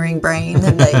engineering brain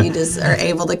and that you just are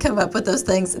able to come up with those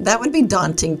things? That would be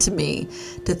daunting to me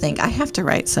to think I have to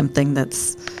write something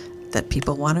that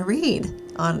people want to read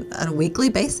on a weekly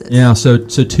basis. Yeah, so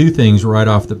two things right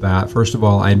off the bat. First of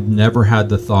all, I never had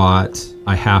the thought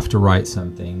I have to write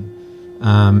something,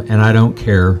 and I don't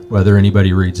care whether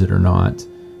anybody reads it or not.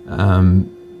 I'm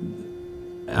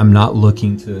not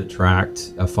looking to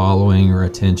attract a following or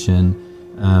attention.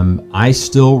 I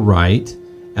still write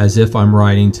as if I'm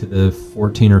writing to the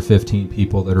 14 or 15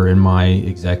 people that are in my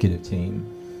executive team.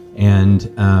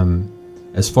 And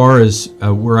as far as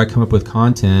where I come up with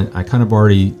content, I kind of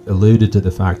already alluded to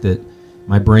the fact that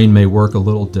my brain may work a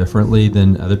little differently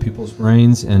than other people's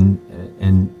brains, and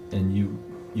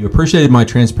you appreciated my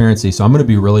transparency, so I'm going to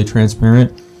be really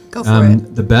transparent. Go for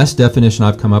it. The best definition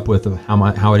I've come up with of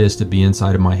how it is to be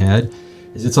inside of my head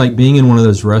is it's like being in one of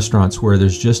those restaurants where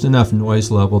there's just enough noise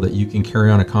level that you can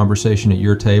carry on a conversation at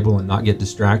your table and not get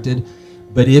distracted.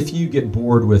 But if you get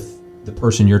bored with the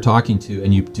person you're talking to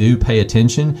and you do pay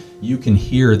attention, you can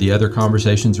hear the other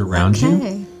conversations around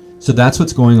you. So that's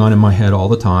what's going on in my head all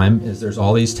the time, is there's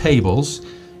all these tables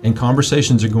and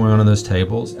conversations are going on those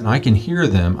tables, and I can hear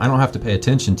them. I don't have to pay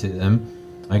attention to them.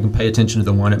 I can pay attention to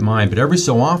the one at mine. But every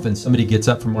so often somebody gets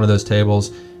up from one of those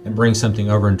tables and brings something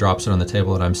over and drops it on the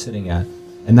table that I'm sitting at.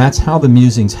 And that's how the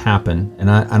musings happen. And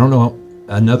I don't know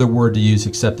another word to use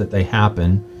except that they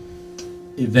happen.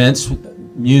 Events,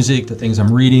 music, the things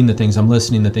I'm reading, the things I'm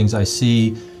listening, the things I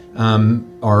see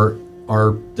are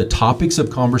the topics of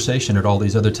conversation at all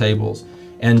these other tables.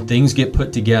 And things get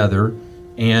put together,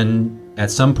 and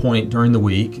at some point during the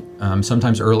week,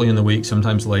 sometimes early in the week,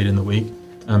 sometimes late in the week,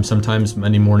 sometimes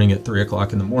Monday morning at 3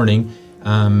 o'clock in the morning,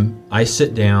 I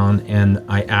sit down and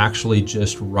I actually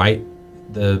just write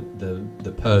the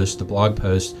blog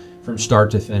post from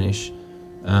start to finish.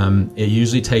 It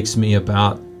usually takes me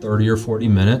about 30 or 40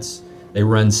 minutes. They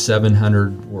run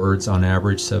 700 words on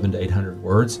average, 700 to 800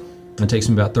 words. It takes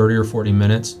me about 30 or 40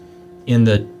 minutes. In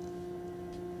the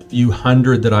few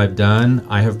hundred that I've done,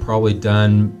 I have probably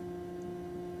done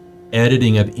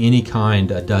editing of any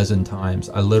kind a dozen times.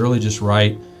 I literally just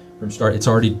write from start. It's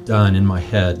already done in my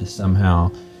head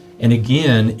somehow. And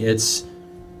again, it's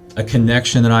a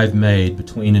connection that I've made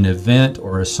between an event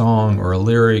or a song or a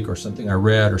lyric or something I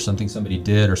read or something somebody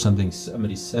did or something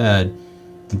somebody said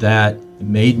that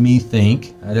made me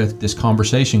think. I had this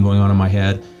conversation going on in my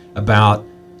head about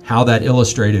how that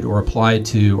illustrated or applied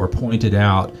to or pointed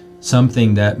out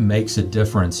something that makes a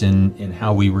difference in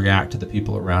how we react to the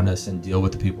people around us and deal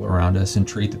with the people around us and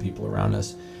treat the people around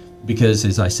us. Because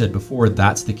as I said before,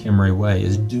 that's the Kim Ray way,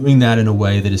 is doing that in a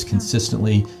way that is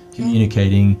consistently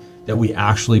communicating that we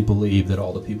actually believe that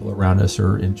all the people around us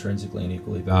are intrinsically and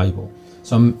equally valuable.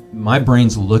 So my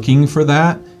brain's looking for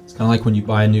that. It's kind of like when you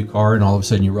buy a new car and all of a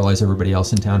sudden you realize everybody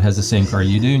else in town has the same car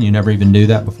you do and you never even knew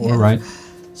that before, right?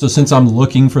 So since I'm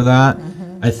looking for that,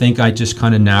 I think I just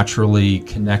kind of naturally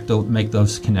make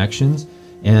those connections,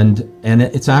 and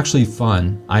it's actually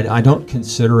fun. I don't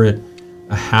consider it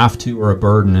a have to or a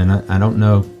burden, and I don't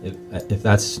know if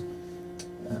that's.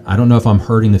 I don't know if I'm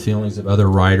hurting the feelings of other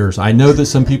writers. I know that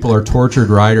some people are tortured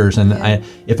writers, and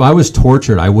if I was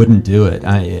tortured, I wouldn't do it.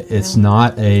 It's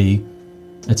not a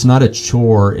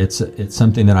chore. It's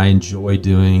something that I enjoy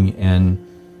doing, and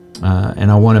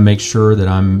I want to make sure that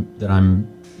I'm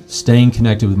staying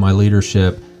connected with my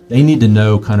leadership. They need to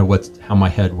know kind of how my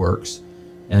head works,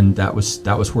 and that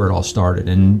was where it all started.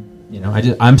 And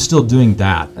I'm still doing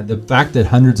that. The fact that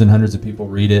hundreds and hundreds of people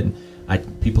read it.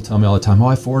 People tell me all the time,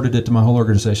 I forwarded it to my whole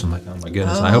organization. I'm like, oh my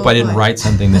goodness, I hope I didn't write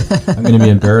something that I'm going to be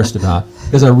embarrassed about.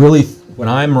 Because when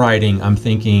I'm writing, I'm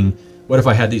thinking, what if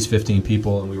I had these 15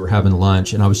 people and we were having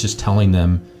lunch and I was just telling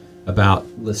them about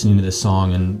listening to this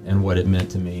song and what it meant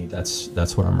to me. That's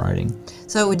what I'm writing.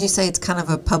 So would you say it's kind of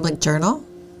a public journal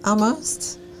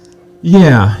almost?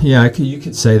 Yeah, you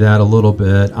could say that a little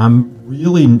bit.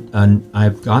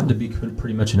 I've gotten to be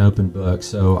pretty much an open book,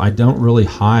 so I don't really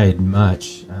hide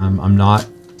much. I'm not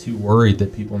too worried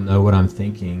that people know what I'm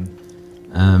thinking,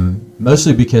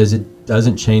 mostly because it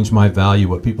doesn't change my value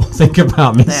what people think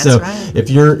about me. That's so right.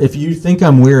 if you think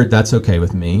I'm weird, that's okay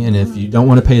with me, and if you don't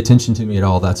want to pay attention to me at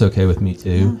all, that's okay with me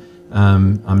too.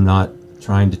 I'm not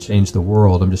trying to change the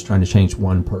world. I'm just trying to change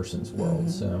one person's world.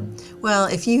 So, well,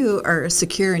 if you are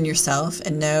secure in yourself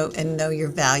and know your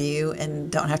value and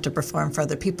don't have to perform for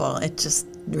other people, it just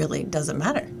really doesn't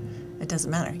matter. It doesn't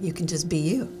matter. You can just be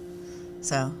you.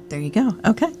 So there you go.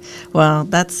 Okay. Well,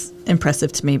 that's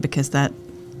impressive to me because that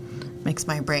makes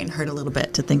my brain hurt a little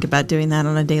bit to think about doing that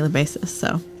on a daily basis.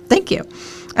 So thank you.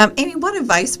 Amy, what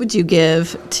advice would you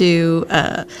give to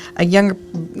a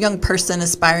young person,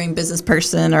 aspiring business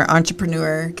person or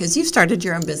entrepreneur? Because you've started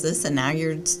your own business and now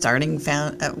you're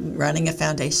running a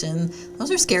foundation.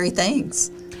 Those are scary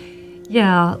things.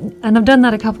 Yeah, and I've done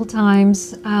that a couple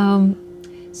times.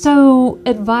 So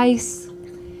advice,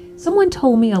 someone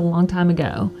told me a long time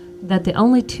ago that the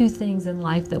only two things in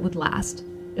life that would last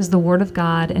is the Word of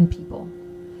God and people.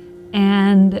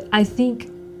 And I think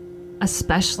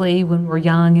especially when we're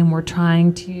young and we're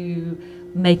trying to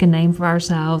make a name for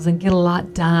ourselves and get a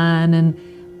lot done and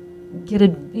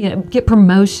get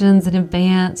promotions and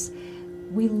advance,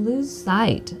 we lose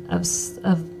sight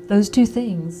of those two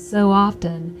things so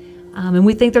often, and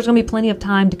we think there's going to be plenty of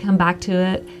time to come back to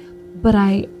it. But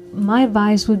my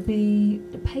advice would be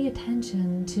to pay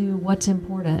attention to what's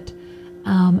important,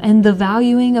 and the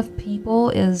valuing of people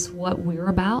is what we're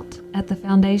about at the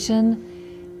foundation.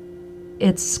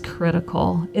 It's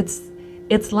critical. It's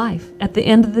life. At the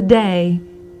end of the day,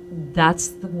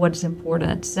 that's what's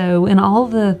important. So in all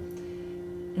the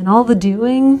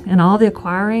doing and all the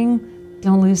acquiring,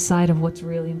 don't lose sight of what's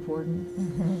really important.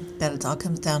 Mm-hmm. That it all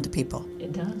comes down to people.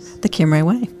 It does. The Kim Ray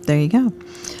way. There you go.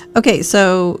 Okay,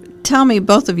 so tell me,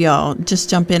 both of y'all,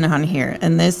 just jump in on here.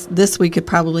 And this we could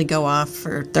probably go off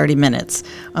for 30 minutes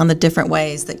on the different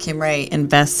ways that Kim Ray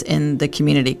invests in the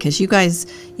community. Because you guys,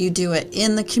 you do it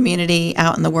in the community,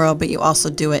 out in the world, but you also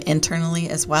do it internally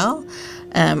as well.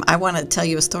 I want to tell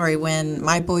you a story. When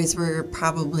my boys were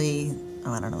probably,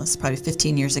 I don't know, this is probably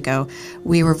 15 years ago,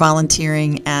 we were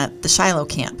volunteering at the Shiloh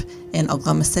camp in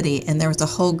Oklahoma City, and there was a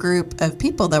whole group of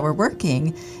people that were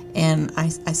working. And I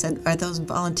said, are those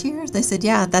volunteers? They said,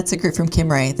 yeah, that's a group from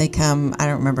Kim Ray. They come, I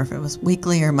don't remember if it was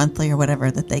weekly or monthly or whatever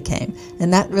that they came.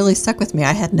 And that really stuck with me.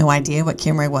 I had no idea what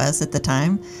Kim Ray was at the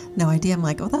time. No idea. I'm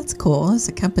like, oh, that's cool. It's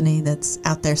a company that's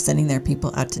out there sending their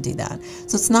people out to do that.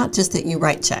 So it's not just that you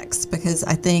write checks, because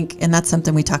I think, and that's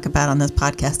something we talk about on this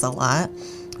podcast a lot,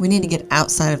 we need to get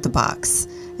outside of the box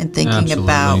and thinking Absolutely.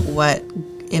 about what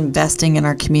investing in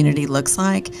our community looks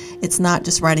like. It's not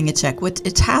just writing a check.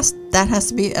 That has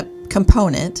to be a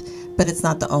component, but it's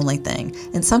not the only thing.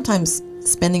 And sometimes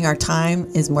spending our time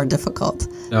is more difficult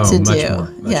to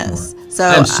do. Much yes. more. So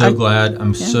I'm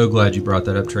so glad you brought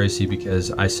that up, Tracy,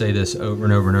 because I say this over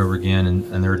and over and over again,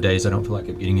 and there are days I don't feel like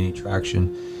I'm getting any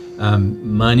traction.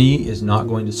 Money is not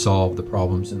going to solve the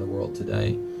problems in the world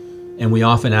today. And we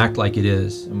often act like it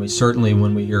is. And we certainly,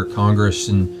 when we hear Congress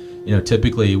and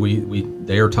typically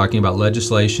they are talking about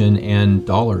legislation and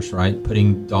dollars, right?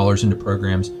 Putting dollars into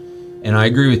programs. And I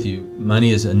agree with you.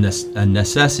 Money is a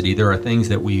necessity. There are things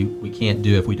that we can't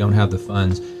do if we don't have the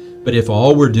funds. But if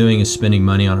all we're doing is spending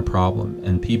money on a problem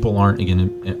and people aren't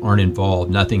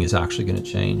involved, nothing is actually going to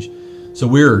change. So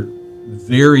we're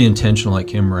very intentional at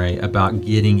Kim Ray about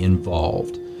getting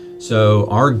involved. So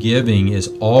our giving is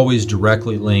always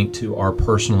directly linked to our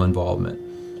personal involvement.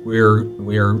 We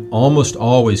are almost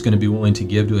always going to be willing to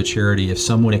give to a charity if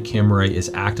someone at Kim Ray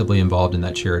is actively involved in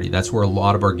that charity. That's where a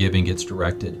lot of our giving gets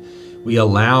directed. We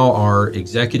allow our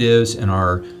executives and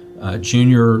our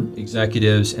junior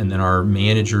executives and then our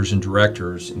managers and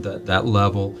directors at that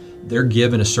level, they're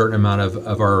given a certain amount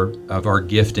of our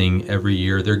gifting every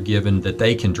year. They're given that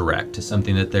they can direct to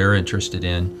something that they're interested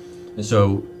in. And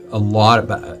so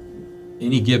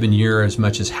any given year, as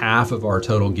much as half of our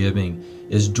total giving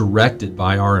is directed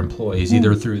by our employees,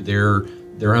 either through their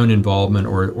own involvement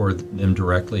or them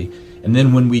directly. And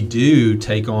then when we do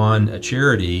take on a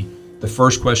charity, the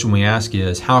first question we ask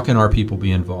is, how can our people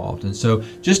be involved? And so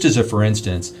just as a for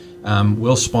instance,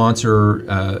 we'll sponsor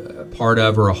a part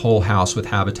of or a whole house with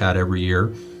Habitat every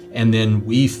year. And then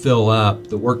we fill up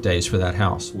the work days for that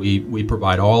house. We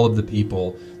provide all of the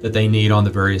people that they need on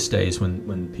the various days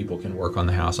when people can work on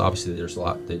the house. Obviously, there's a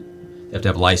lot that have to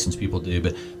have licensed people do.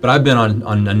 But I've been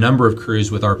on a number of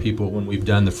crews with our people when we've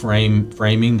done the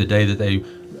framing the day that they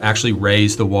actually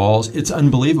raise the walls. It's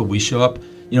unbelievable. We show up,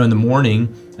 in the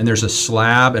morning, and there's a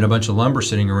slab and a bunch of lumber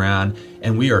sitting around,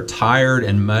 and we are tired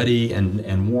and muddy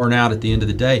and worn out at the end of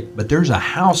the day. But there's a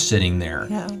house sitting there.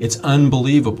 Yeah. It's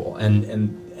unbelievable,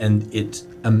 and it's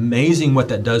amazing what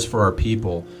that does for our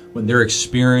people when they're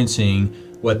experiencing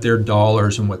what their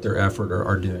dollars and what their effort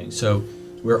are doing. So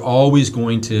we're always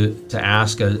going to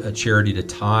ask a charity to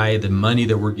tie the money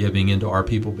that we're giving into our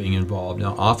people being involved.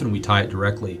 Now, often we tie it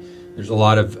directly. There's a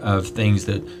lot of things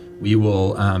that we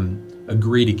will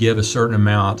agree to give a certain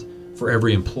amount for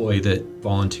every employee that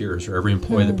volunteers or every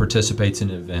employee that participates in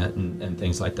an event and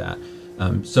things like that.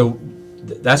 So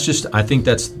that's just, I think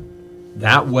that's,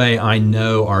 that way I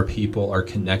know our people are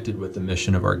connected with the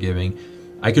mission of our giving.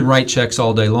 I could write checks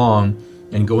all day long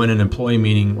and go in an employee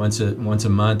meeting once a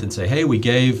month and say, hey, we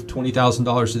gave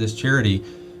 $20,000 to this charity,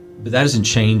 but that doesn't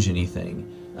change anything.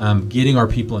 Getting our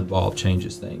people involved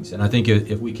changes things. And I think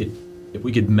if we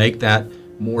could make that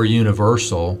more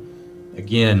universal,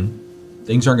 again,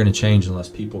 things aren't going to change unless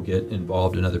people get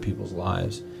involved in other people's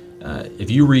lives.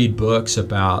 If you read books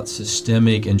about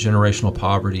systemic and generational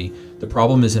poverty, the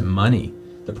problem isn't money.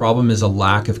 The problem is a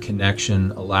lack of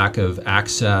connection, a lack of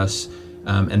access,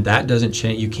 and that doesn't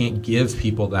change. You can't give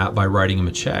people that by writing them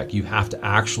a check. You have to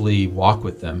actually walk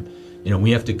with them.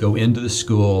 We have to go into the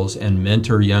schools and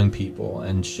mentor young people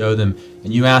and show them.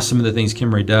 And you ask some of the things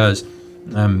Kimray does.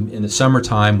 In the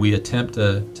summertime, we attempt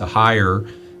to hire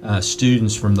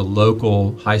students from the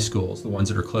local high schools, the ones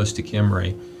that are close to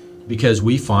Kimray, because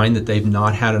we find that they've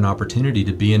not had an opportunity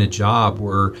to be in a job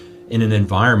where in an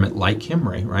environment like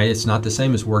Kimray, right? It's not the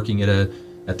same as working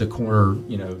at the corner,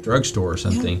 drugstore or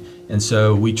something. Yeah. And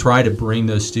so we try to bring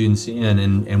those students in,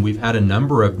 and we've had a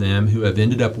number of them who have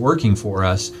ended up working for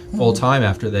us full time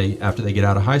after they get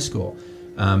out of high school.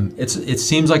 It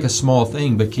seems like a small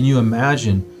thing, but can you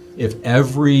imagine if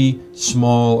every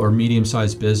small or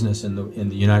medium-sized business in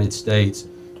the United States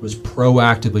was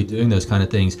proactively doing those kind of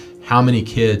things, how many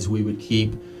kids we would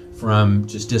keep from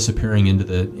just disappearing into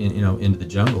the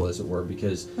jungle, as it were,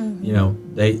 because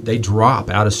they drop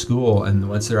out of school, and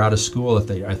once they're out of school,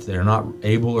 if they're not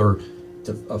able or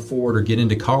to afford or get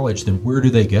into college, then where do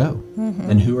they go?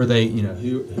 And who are they?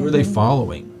 Who are they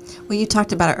following? Well, you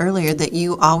talked about it earlier that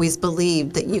you always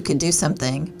believed that you could do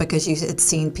something because you had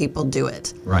seen people do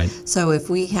it. Right. So if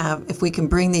we can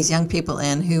bring these young people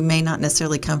in who may not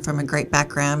necessarily come from a great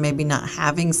background, maybe not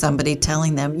having somebody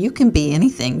telling them you can be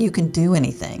anything, you can do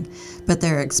anything, but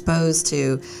they're exposed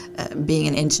to being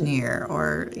an engineer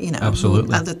or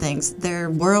Absolutely. other things, their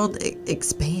world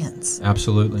expands.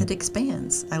 Absolutely. It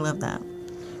expands. I love that.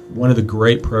 One of the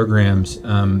great programs,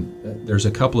 there's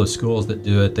a couple of schools that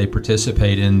do it. They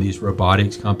participate in these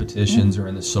robotics competitions or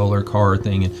in the solar car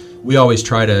thing. And we always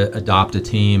try to adopt a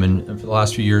team. And for the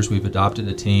last few years, we've adopted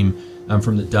a team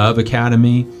from the Dove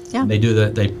Academy. Yeah.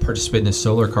 They participate in the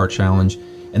solar car challenge.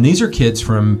 And these are kids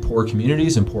from poor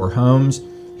communities and poor homes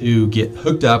who get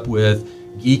hooked up with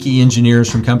geeky engineers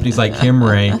from companies like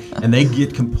Kimray, and they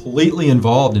get completely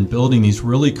involved in building these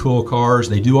really cool cars.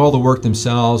 They do all the work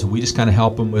themselves, and we just kind of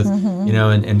help them with,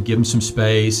 and give them some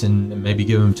space and maybe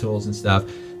give them tools and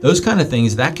stuff. Those kind of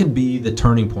things, that could be the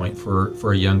turning point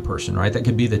for a young person, right? That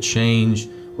could be the change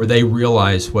where they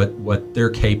realize what they're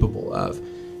capable of.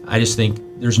 I just think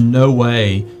there's no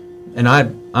way, and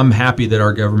I'm happy that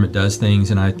our government does things,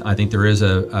 and I think there is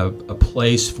a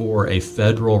place for a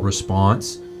federal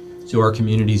response to our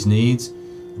community's needs,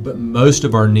 but most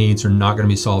of our needs are not going to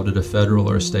be solved at a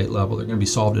federal or a state level. They're going to be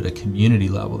solved at a community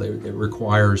level. It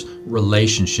requires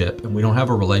relationship, and we don't have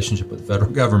a relationship with the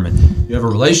federal government. You have a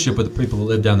relationship with the people who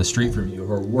live down the street from you,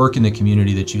 or work in the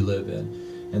community that you live in.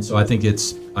 And so I think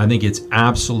it's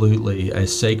absolutely a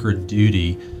sacred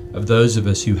duty of those of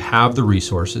us who have the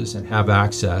resources and have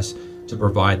access to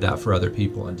provide that for other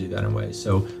people and do that in ways.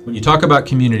 So when you talk about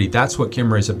community, that's what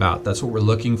Kimray is about. That's what we're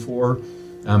looking for.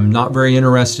 I'm not very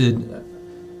interested.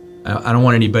 I don't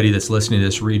want anybody that's listening to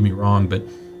this read me wrong, but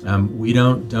we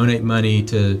don't donate money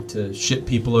to ship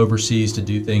people overseas to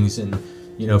do things in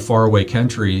faraway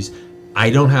countries.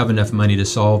 I don't have enough money to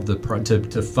solve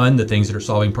to fund the things that are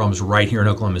solving problems right here in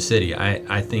Oklahoma City.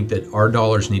 I think that our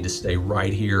dollars need to stay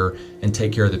right here and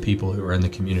take care of the people who are in the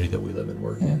community that we live and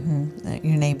work in.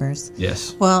 Your neighbors.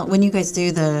 Yes. Well, when you guys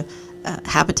do the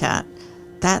habitat,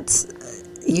 that's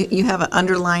you have an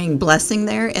underlying blessing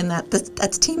there, and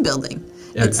that's team building.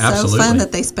 Yeah, it's absolutely. So fun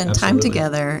that they spend time Absolutely.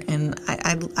 together, and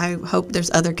I hope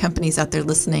there's other companies out there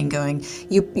listening going,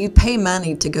 you pay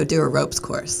money to go do a ropes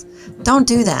course. Don't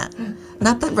do that.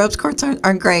 Not that ropes courts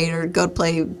aren't great, or go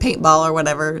play paintball or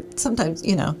whatever. Sometimes,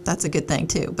 that's a good thing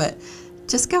too. But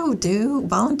just go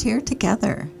volunteer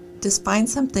together. Just find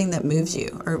something that moves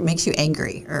you or makes you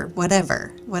angry or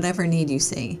whatever need you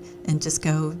see, and just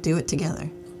go do it together.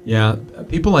 Yeah,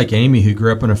 people like Amy who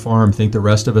grew up on a farm think the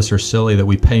rest of us are silly that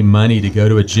we pay money to go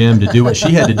to a gym to do what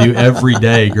she had to do every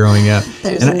day growing up.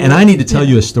 And I need to tell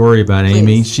you a story about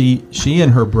Amy. Please. She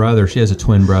and her brother, she has a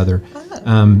twin brother.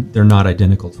 They're not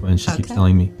identical twins, she keeps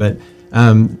telling me. But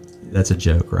that's a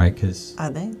joke, right? Are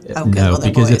they? No, Well,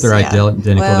 because if they're identical,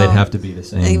 they'd have to be the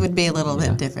same. They would be a little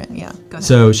bit different, yeah. Go ahead.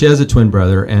 So she has a twin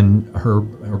brother, and her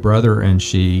brother and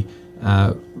she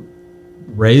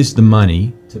raised the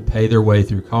money to pay their way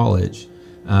through college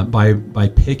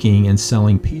by picking and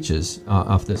selling peaches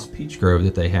off this peach grove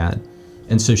that they had.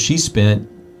 And so she spent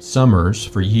summers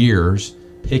for years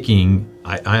picking.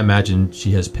 I imagine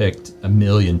she has picked 1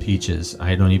 million peaches.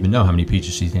 I don't even know how many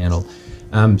peaches she's handled.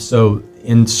 So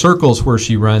in circles where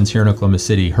she runs here in Oklahoma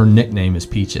City, her nickname is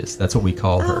Peaches. That's what we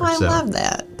call her. Oh, I love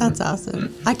that. That's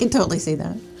awesome. I can totally see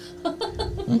that.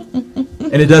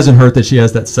 And it doesn't hurt that she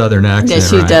has that Southern accent. Yes,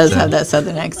 she right? does have that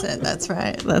Southern accent. That's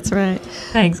right. That's right.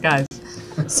 Thanks, guys.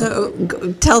 So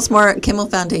tell us more, Kimmel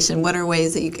Foundation. What are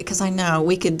ways that because I know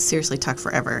we could seriously talk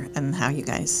forever and how you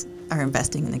guys are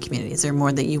investing in the community. Is there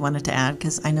more that you wanted to add?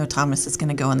 Because I know Thomas is going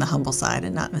to go on the humble side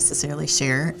and not necessarily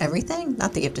share everything.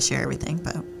 Not that you have to share everything,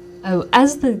 but... Oh,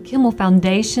 as the Kimmel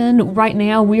Foundation, right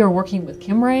now we are working with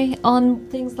Kimray on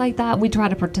things like that. We try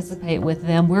to participate with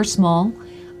them. We're small,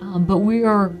 but we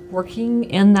are working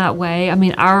in that way. I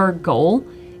mean, our goal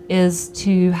is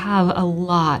to have a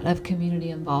lot of community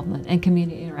involvement and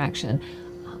community interaction.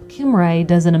 Kimray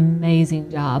does an amazing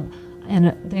job,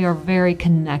 and they are very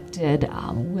connected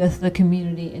with the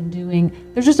community and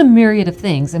there's just a myriad of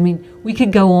things. I mean, we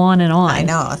could go on and on. I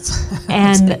know.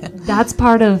 And that's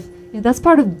part of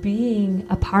being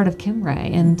a part of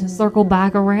Kimray. And to circle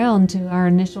back around to our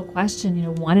initial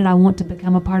question, why did I want to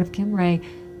become a part of Kimray?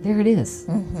 There it is.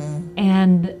 Mm-hmm.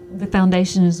 And the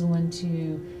foundation is we're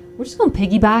just going to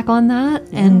piggyback on that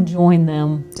and join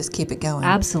them. Just keep it going.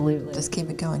 Absolutely. Just keep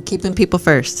it going. Keeping people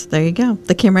first. There you go.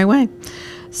 The Kimray way.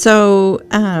 So,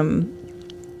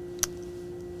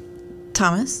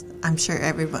 Thomas, I'm sure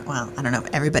everybody, I don't know if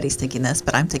everybody's thinking this,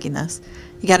 but I'm thinking this.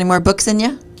 You got any more books in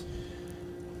you?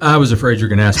 I was afraid you were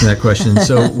going to ask me that question.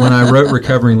 So when I wrote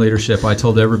Recovering Leadership, I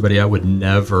told everybody I would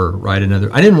never write another.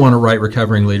 I didn't want to write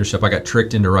Recovering Leadership. I got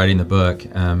tricked into writing the book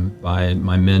by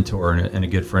my mentor and a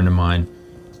good friend of mine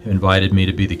who invited me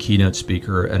to be the keynote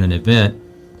speaker at an event.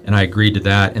 And I agreed to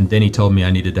that. And then he told me I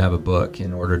needed to have a book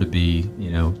in order to be,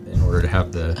 in order to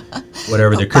have the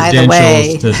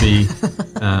credentials to be.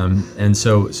 And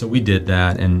so we did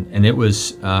that. And it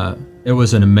was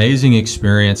an amazing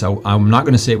experience. I'm not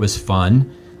going to say it was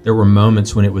fun. There were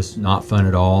moments when it was not fun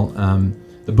at all.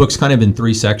 The book's kind of in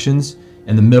 3 sections,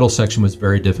 and the middle section was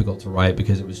very difficult to write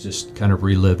because it was just kind of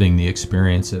reliving the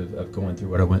experience of going through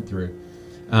what I went through.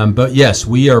 But yes,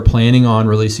 we are planning on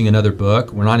releasing another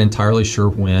book. We're not entirely sure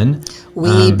when.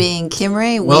 We being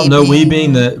Kimray?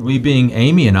 We being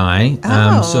Amy and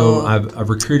I. So I've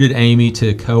recruited Amy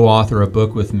to co-author a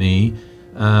book with me.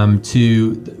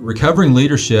 To Recovering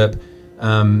Leadership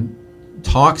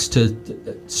talks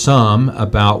to some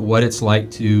about what it's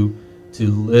like to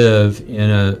live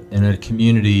in a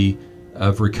community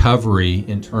of recovery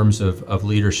in terms of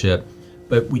leadership,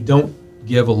 but we don't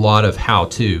give a lot of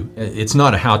how-to. It's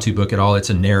not a how-to book at all. It's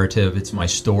a narrative. It's my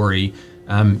story,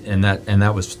 and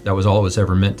that was all it was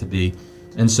ever meant to be.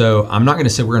 And so I'm not going to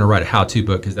say we're going to write a how-to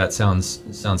book because that sounds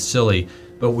silly,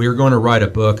 but we're going to write a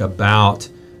book about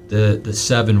the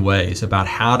 7 ways about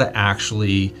how to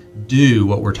actually do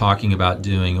what we're talking about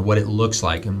doing and what it looks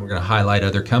like. And we're going to highlight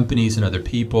other companies and other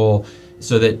people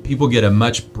so that people get a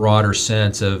much broader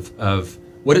sense of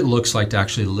what it looks like to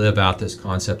actually live out this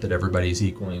concept that everybody's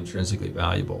equally intrinsically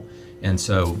valuable. And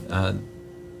so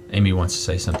Amy wants to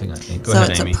say something, I think. Go ahead,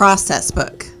 Amy. So it's a process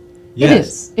book.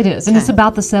 Yes. It is. And it's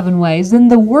about the 7 ways.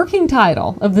 And the working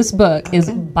title of this book is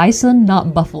Bison,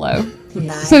 Not Buffalo.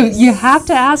 Nice. So you have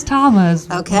to ask Thomas,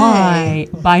 why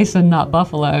bison, not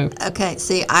buffalo? Okay.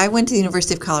 See, I went to the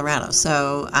University of Colorado,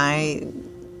 so I'm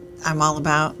all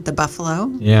about the buffalo.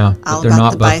 Yeah, but all they're about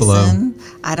not the buffalo. Bison.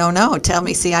 I don't know. Tell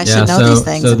me. See, I should know these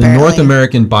things. So apparently. the North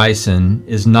American bison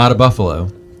is not a buffalo.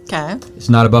 Okay. It's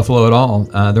not a buffalo at all.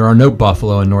 There are no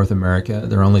buffalo in North America.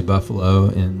 There are only buffalo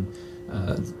in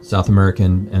South America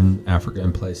and Africa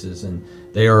and places, and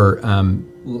they're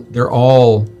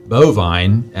all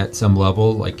bovine at some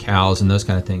level, like cows and those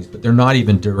kind of things, but they're not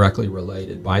even directly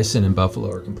related. Bison and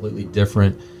buffalo are completely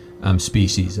different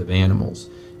species of animals.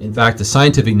 In fact, the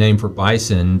scientific name for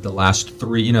bison, the last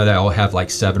three, they all have like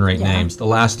 7 or 8 names. The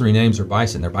last 3 names are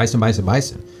bison. They're bison, bison,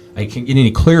 bison. I can't get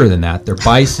any clearer than that. They're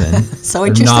bison. So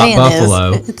what They're you're not saying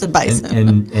buffalo. is it's a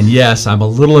bison. And yes, I'm a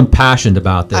little impassioned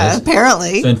about this.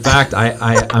 Apparently. So in fact,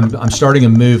 I'm starting a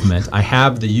movement. I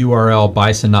have the URL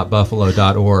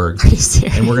bisonnotbuffalo.org. Are you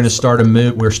serious? And we're going to start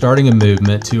we're starting a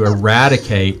movement to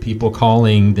eradicate people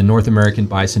calling the North American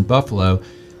bison buffalo.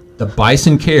 The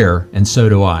bison care, and so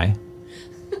do I.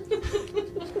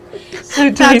 So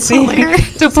That's Tracy,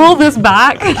 hilarious. to pull this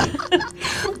back,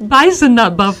 bison,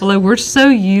 not buffalo. We're so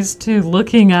used to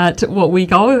looking at what we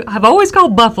have always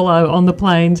called buffalo on the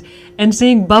plains and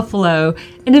seeing buffalo,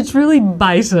 and it's really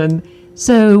bison.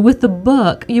 So with the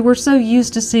book, you were so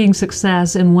used to seeing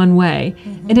success in one way,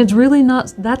 and it's really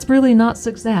not. That's really not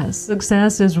success.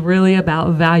 Success is really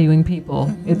about valuing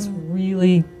people. It's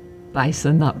really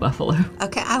bison, not buffalo.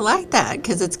 Okay, I like that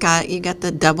because you got the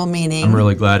double meaning. I'm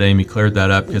really glad Amy cleared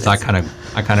that up because I kind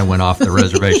of went off the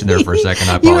reservation there for a second.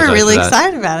 I You apologize. were really for that.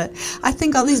 excited about it. I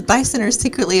think all these bison are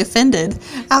secretly offended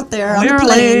out there on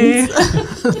Clearly.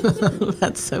 the plains.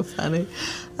 That's so funny.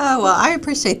 Oh, well, I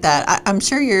appreciate that. I'm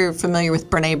sure you're familiar with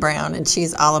Brene Brown, and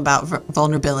she's all about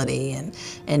vulnerability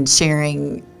and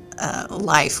sharing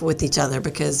life with each other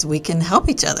because we can help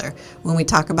each other when we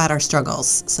talk about our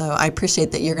struggles. So I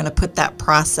appreciate that you're going to put that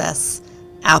process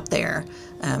out there.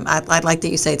 I'd like that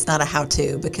you say it's not a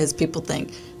how-to because people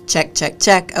think, check, check,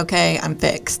 check, okay, I'm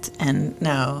fixed. And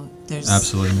no, there's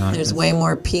Absolutely not. There's way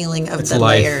more peeling of It's the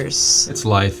life. layers. It's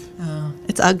life.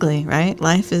 It's ugly, right?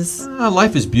 Life is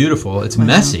Life is beautiful. It's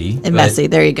messy. and but messy.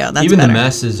 There you go. That's even better.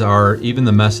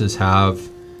 the messes have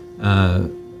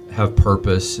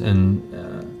purpose, and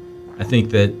I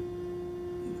think that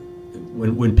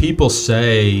when people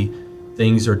say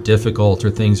things are difficult or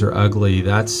things are ugly,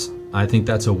 I think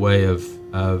that's a way of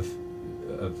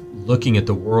looking at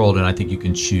the world, and I think you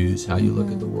can choose how you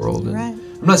look at the world. And Right.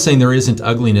 I'm not saying there isn't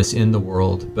ugliness in the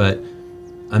world, but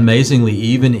amazingly,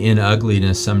 even in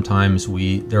ugliness, sometimes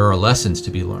there are lessons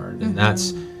to be learned, and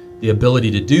that's the ability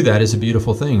to do that is a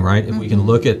beautiful thing, right? If we can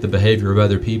look at the behavior of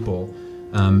other people,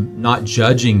 not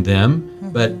judging them,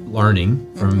 but learning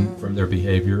from their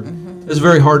behavior. It's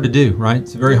very hard to do, right?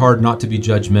 It's very hard not to be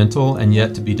judgmental and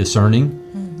yet to be discerning.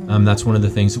 That's one of the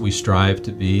things that we strive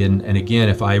to be. And again,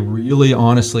 if I really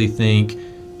honestly think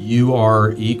you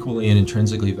are equally and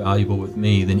intrinsically valuable with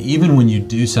me, then even when you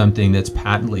do something that's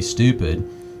patently stupid,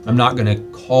 I'm not going to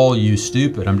call you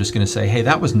stupid. I'm just going to say, hey,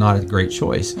 that was not a great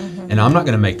choice. And I'm not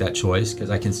going to make that choice because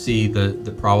I can see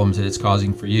the problems that it's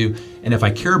causing for you. And if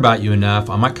I care about you enough,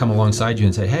 I might come alongside you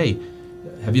and say, hey,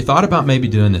 have you thought about maybe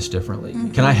doing this differently?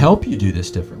 Can I help you do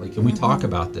this differently? Can we talk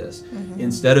about this?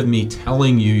 Instead of me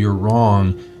telling you you're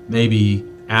wrong, maybe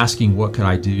asking what could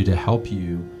I do to help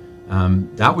you?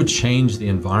 That would change the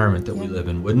environment that we live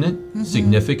in, wouldn't it?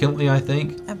 Significantly, I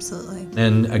think. Absolutely.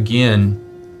 And again,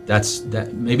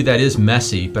 maybe that is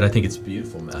messy, but I think it's a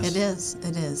beautiful mess. It is.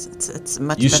 It is. It's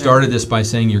much You better. started this by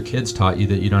saying your kids taught you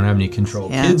that you don't have any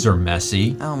control. Yeah. Kids are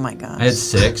messy. Oh my gosh. I had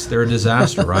 6. They're a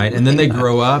disaster, right? And then they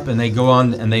grow up and they go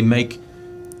on and they make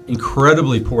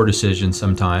incredibly poor decisions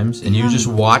sometimes. And you just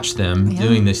watch them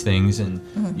doing these things and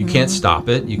you can't stop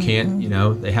it. You can't,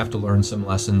 they have to learn some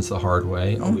lessons the hard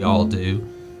way. We all do.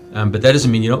 But that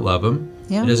doesn't mean you don't love them.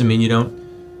 Yeah. It doesn't mean you don't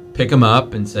pick them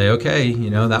up and say, okay,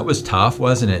 that was tough,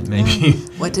 wasn't it? Maybe.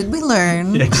 What did we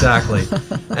learn? Exactly.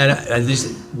 And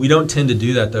we don't tend to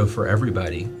do that, though, for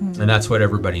everybody. And that's what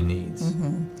everybody needs.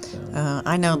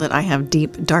 I know that I have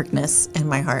deep darkness in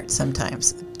my heart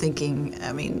sometimes,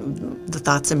 the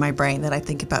thoughts in my brain that I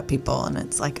think about people, and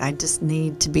it's like I just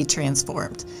need to be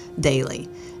transformed daily.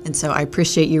 And so I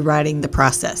appreciate you writing the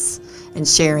process and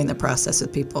sharing the process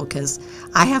with people, because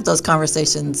I have those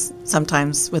conversations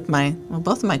sometimes with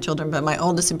both of my children, but my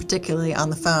oldest in particularly, on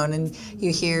the phone, and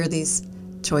you hear these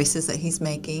choices that he's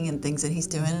making and things that he's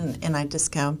doing, and I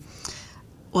just go,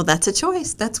 well, that's a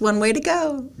choice. That's one way to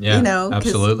go. Yeah, 'cause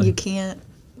absolutely. you can't,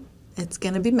 it's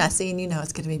going to be messy, and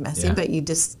it's going to be messy, Yeah. but you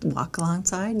just walk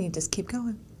alongside and you just keep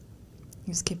going.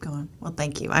 You just keep going. Well,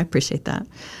 thank you. I appreciate that.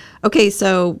 Okay,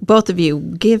 so both of you,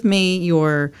 give me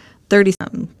your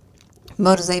 30-something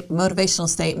motivational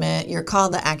statement, your call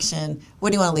to action.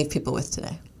 What do you want to leave people with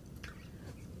today?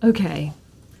 Okay.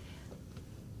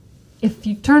 If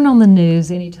you turn on the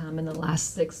news anytime in the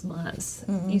last 6 months,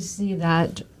 you see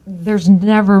that there's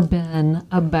never been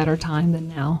a better time than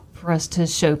now for us to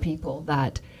show people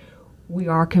that we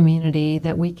are a community,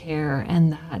 that we care,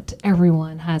 and that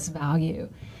everyone has value.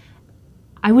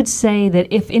 I would say that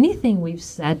if anything we've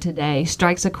said today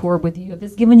strikes a chord with you, if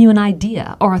it's given you an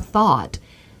idea or a thought,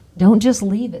 don't just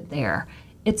leave it there.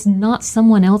 it's not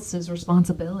someone else's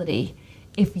responsibility.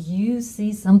 If you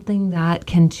see something that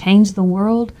can change the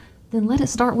world, then let it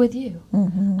start with you.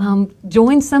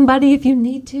 Join somebody if you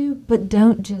need to, but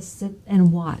don't just sit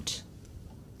and watch.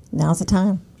 Now's the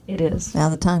time. It is.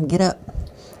 Now's the time. Get up.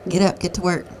 Get up. Get to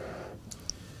work.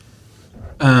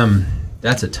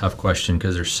 That's a tough question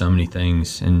because there's so many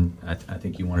things, and I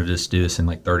think you wanted us to do this in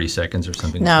like 30 seconds or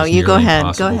something. No, you go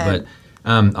ahead. Go ahead.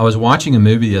 But I was watching a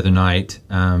movie the other night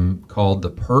called The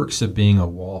Perks of Being a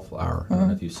Wallflower. I don't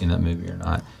know if you've seen that movie or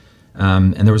not.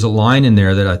 And there was a line in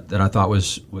there that I thought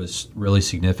was really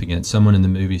significant. Someone in the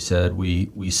movie said,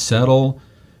 "We settle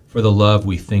for the love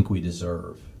we think we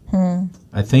deserve."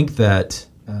 I think that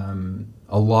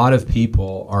a lot of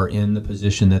people are in the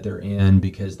position that they're in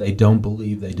because they don't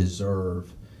believe they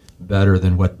deserve better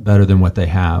than what they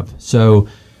have. So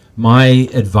my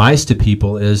advice to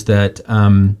people is that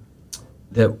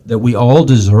that we all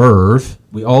deserve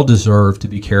to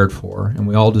be cared for, and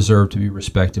we all deserve to be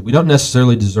respected. We don't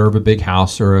necessarily deserve a big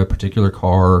house or a particular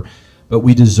car, but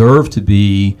we deserve to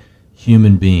be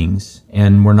human beings,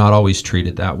 and we're not always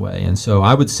treated that way. And so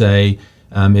I would say,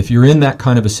 if you're in that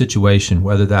kind of a situation,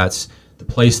 whether that's the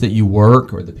place that you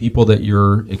work or the people that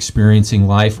you're experiencing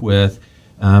life with,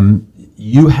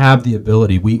 you have the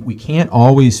ability. We can't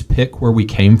always pick where we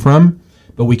came from,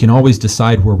 but we can always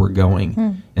decide where we're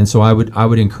going. And so I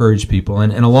would encourage people.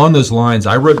 And along those lines,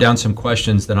 I wrote down some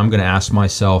questions that I'm going to ask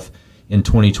myself in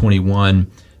 2021.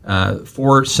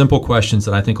 4 simple questions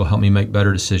that I think will help me make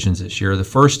better decisions this year. The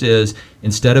first is,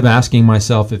 instead of asking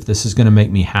myself if this is going to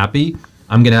make me happy,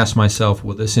 I'm going to ask myself,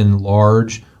 will this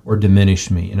enlarge or diminish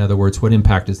me? In other words, what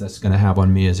impact is this going to have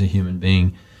on me as a human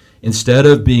being? Instead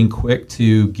of being quick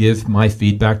to give my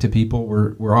feedback to people,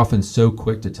 we're often so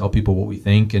quick to tell people what we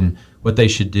think and what they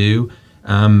should do.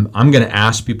 I'm going to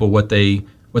ask people what they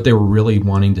were really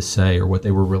wanting to say or what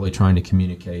they were really trying to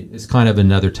communicate. It's kind of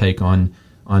another take on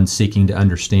seeking to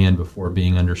understand before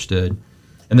being understood.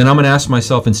 And then I'm going to ask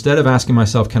myself, instead of asking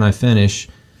myself, can I finish?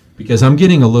 Because I'm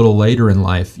getting a little later in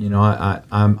life. You know,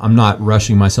 I'm not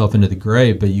rushing myself into the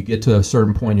grave, but you get to a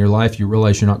certain point in your life, you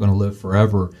realize you're not going to live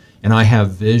forever. And I have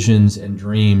visions and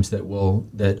dreams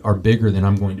that are bigger than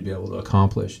I'm going to be able to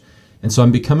accomplish. And so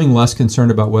I'm becoming less concerned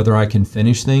about whether I can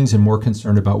finish things and more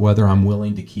concerned about whether I'm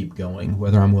willing to keep going,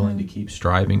 whether I'm willing to keep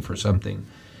striving for something.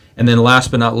 And then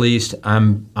last but not least,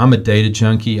 I'm a data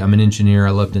junkie. I'm an engineer. I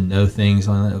love to know things.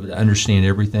 I love to understand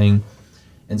everything.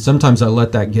 And sometimes I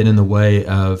let that get in the way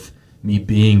of me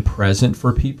being present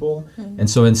for people. And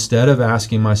so instead of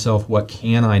asking myself, what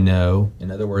can I know? In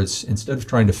other words, instead of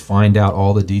trying to find out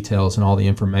all the details and all the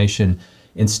information,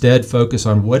 instead focus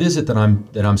on what is it that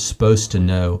I'm supposed to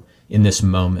know in this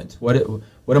moment? What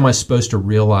am I supposed to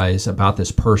realize about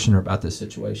this person or about this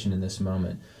situation in this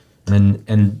moment?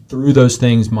 And through those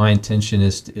things, my intention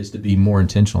is to be more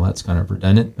intentional. That's kind of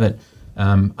redundant, but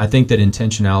I think that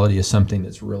intentionality is something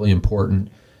that's really important,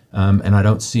 and I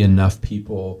don't see enough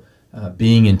people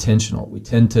being intentional. We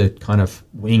tend to kind of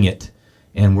wing it,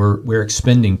 and we're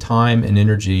expending time and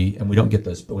energy, and we don't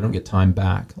get time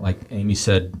back. Like Amy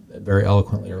said very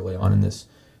eloquently early on in this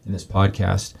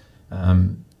podcast,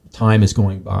 time is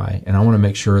going by, and I want to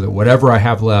make sure that whatever I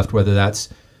have left, whether that's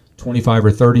 25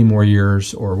 or 30 more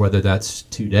years or whether that's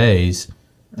 2 days,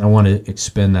 I want to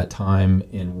expend that time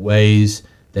in ways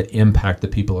that impact the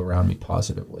people around me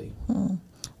positively.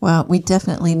 Well, we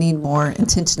definitely need more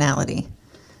intentionality.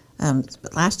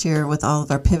 But last year, with all of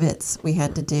our pivots we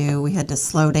had to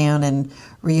slow down and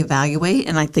reevaluate.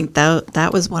 And I think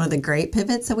that was one of the great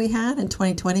pivots that we had in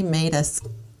 2020, made us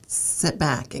sit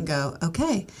back and go,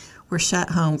 okay, we're shut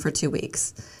home for 2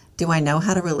 weeks. Do I know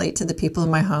how to relate to the people in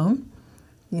my home?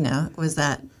 You know, was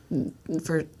that,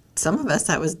 for some of us,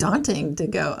 that was daunting to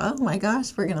go, oh my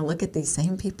gosh, we're going to look at these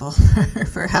same people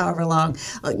for however long.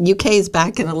 UK is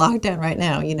back in a lockdown right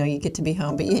now. You know, you get to be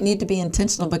home, but you need to be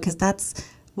intentional, because that's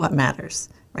what matters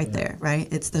right there, right?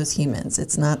 It's those humans.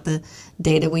 It's not the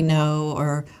data we know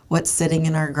or what's sitting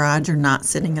in our garage or not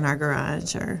sitting in our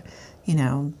garage, or, you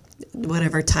know,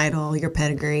 whatever title, your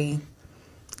pedigree.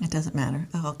 It doesn't matter.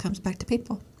 It all comes back to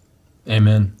people.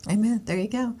 Amen. Amen. There you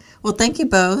go. Well, thank you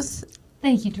both.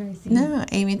 Thank you, Tracy. No,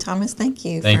 Amy and Thomas, thank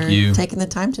you Thank for you. taking the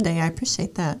time today. I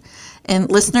appreciate that.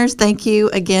 And listeners, thank you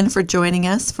again for joining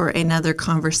us for another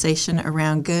conversation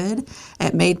around good.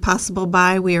 At Made Possible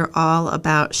By, we are all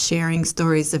about sharing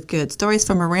stories of good, stories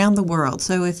from around the world.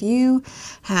 So if you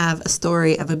have a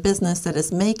story of a business that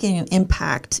is making an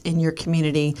impact in your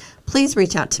community, please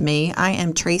reach out to me. I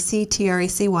am Tracy,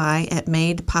 Tracy, at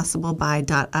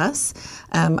madepossibleby.us.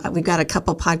 We've got a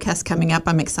couple podcasts coming up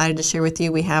I'm excited to share with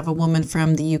you. We have a woman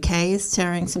from the UK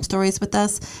sharing some stories with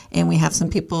us, and we have some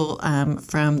people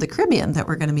from the Caribbean that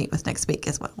we're going to meet with next week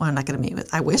as well. Well, I'm not going to meet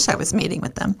with. I wish I was meeting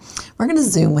with them. We're going to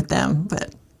Zoom with them,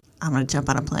 but I'm going to jump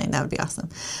on a plane. That would be awesome.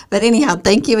 But anyhow,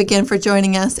 thank you again for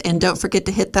joining us, and don't forget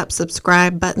to hit that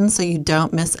subscribe button so you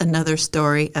don't miss another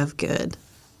story of good.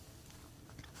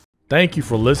 Thank you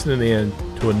for listening in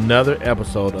to another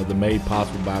episode of the Made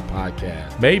Possible By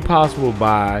podcast. Made Possible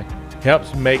By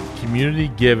helps make community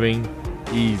giving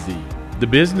easy. The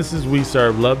businesses we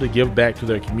serve love to give back to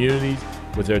their communities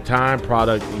with their time,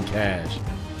 product, and cash.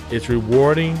 It's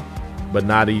rewarding, but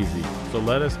not easy. So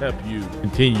let us help you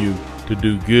continue to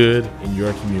do good in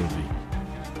your community.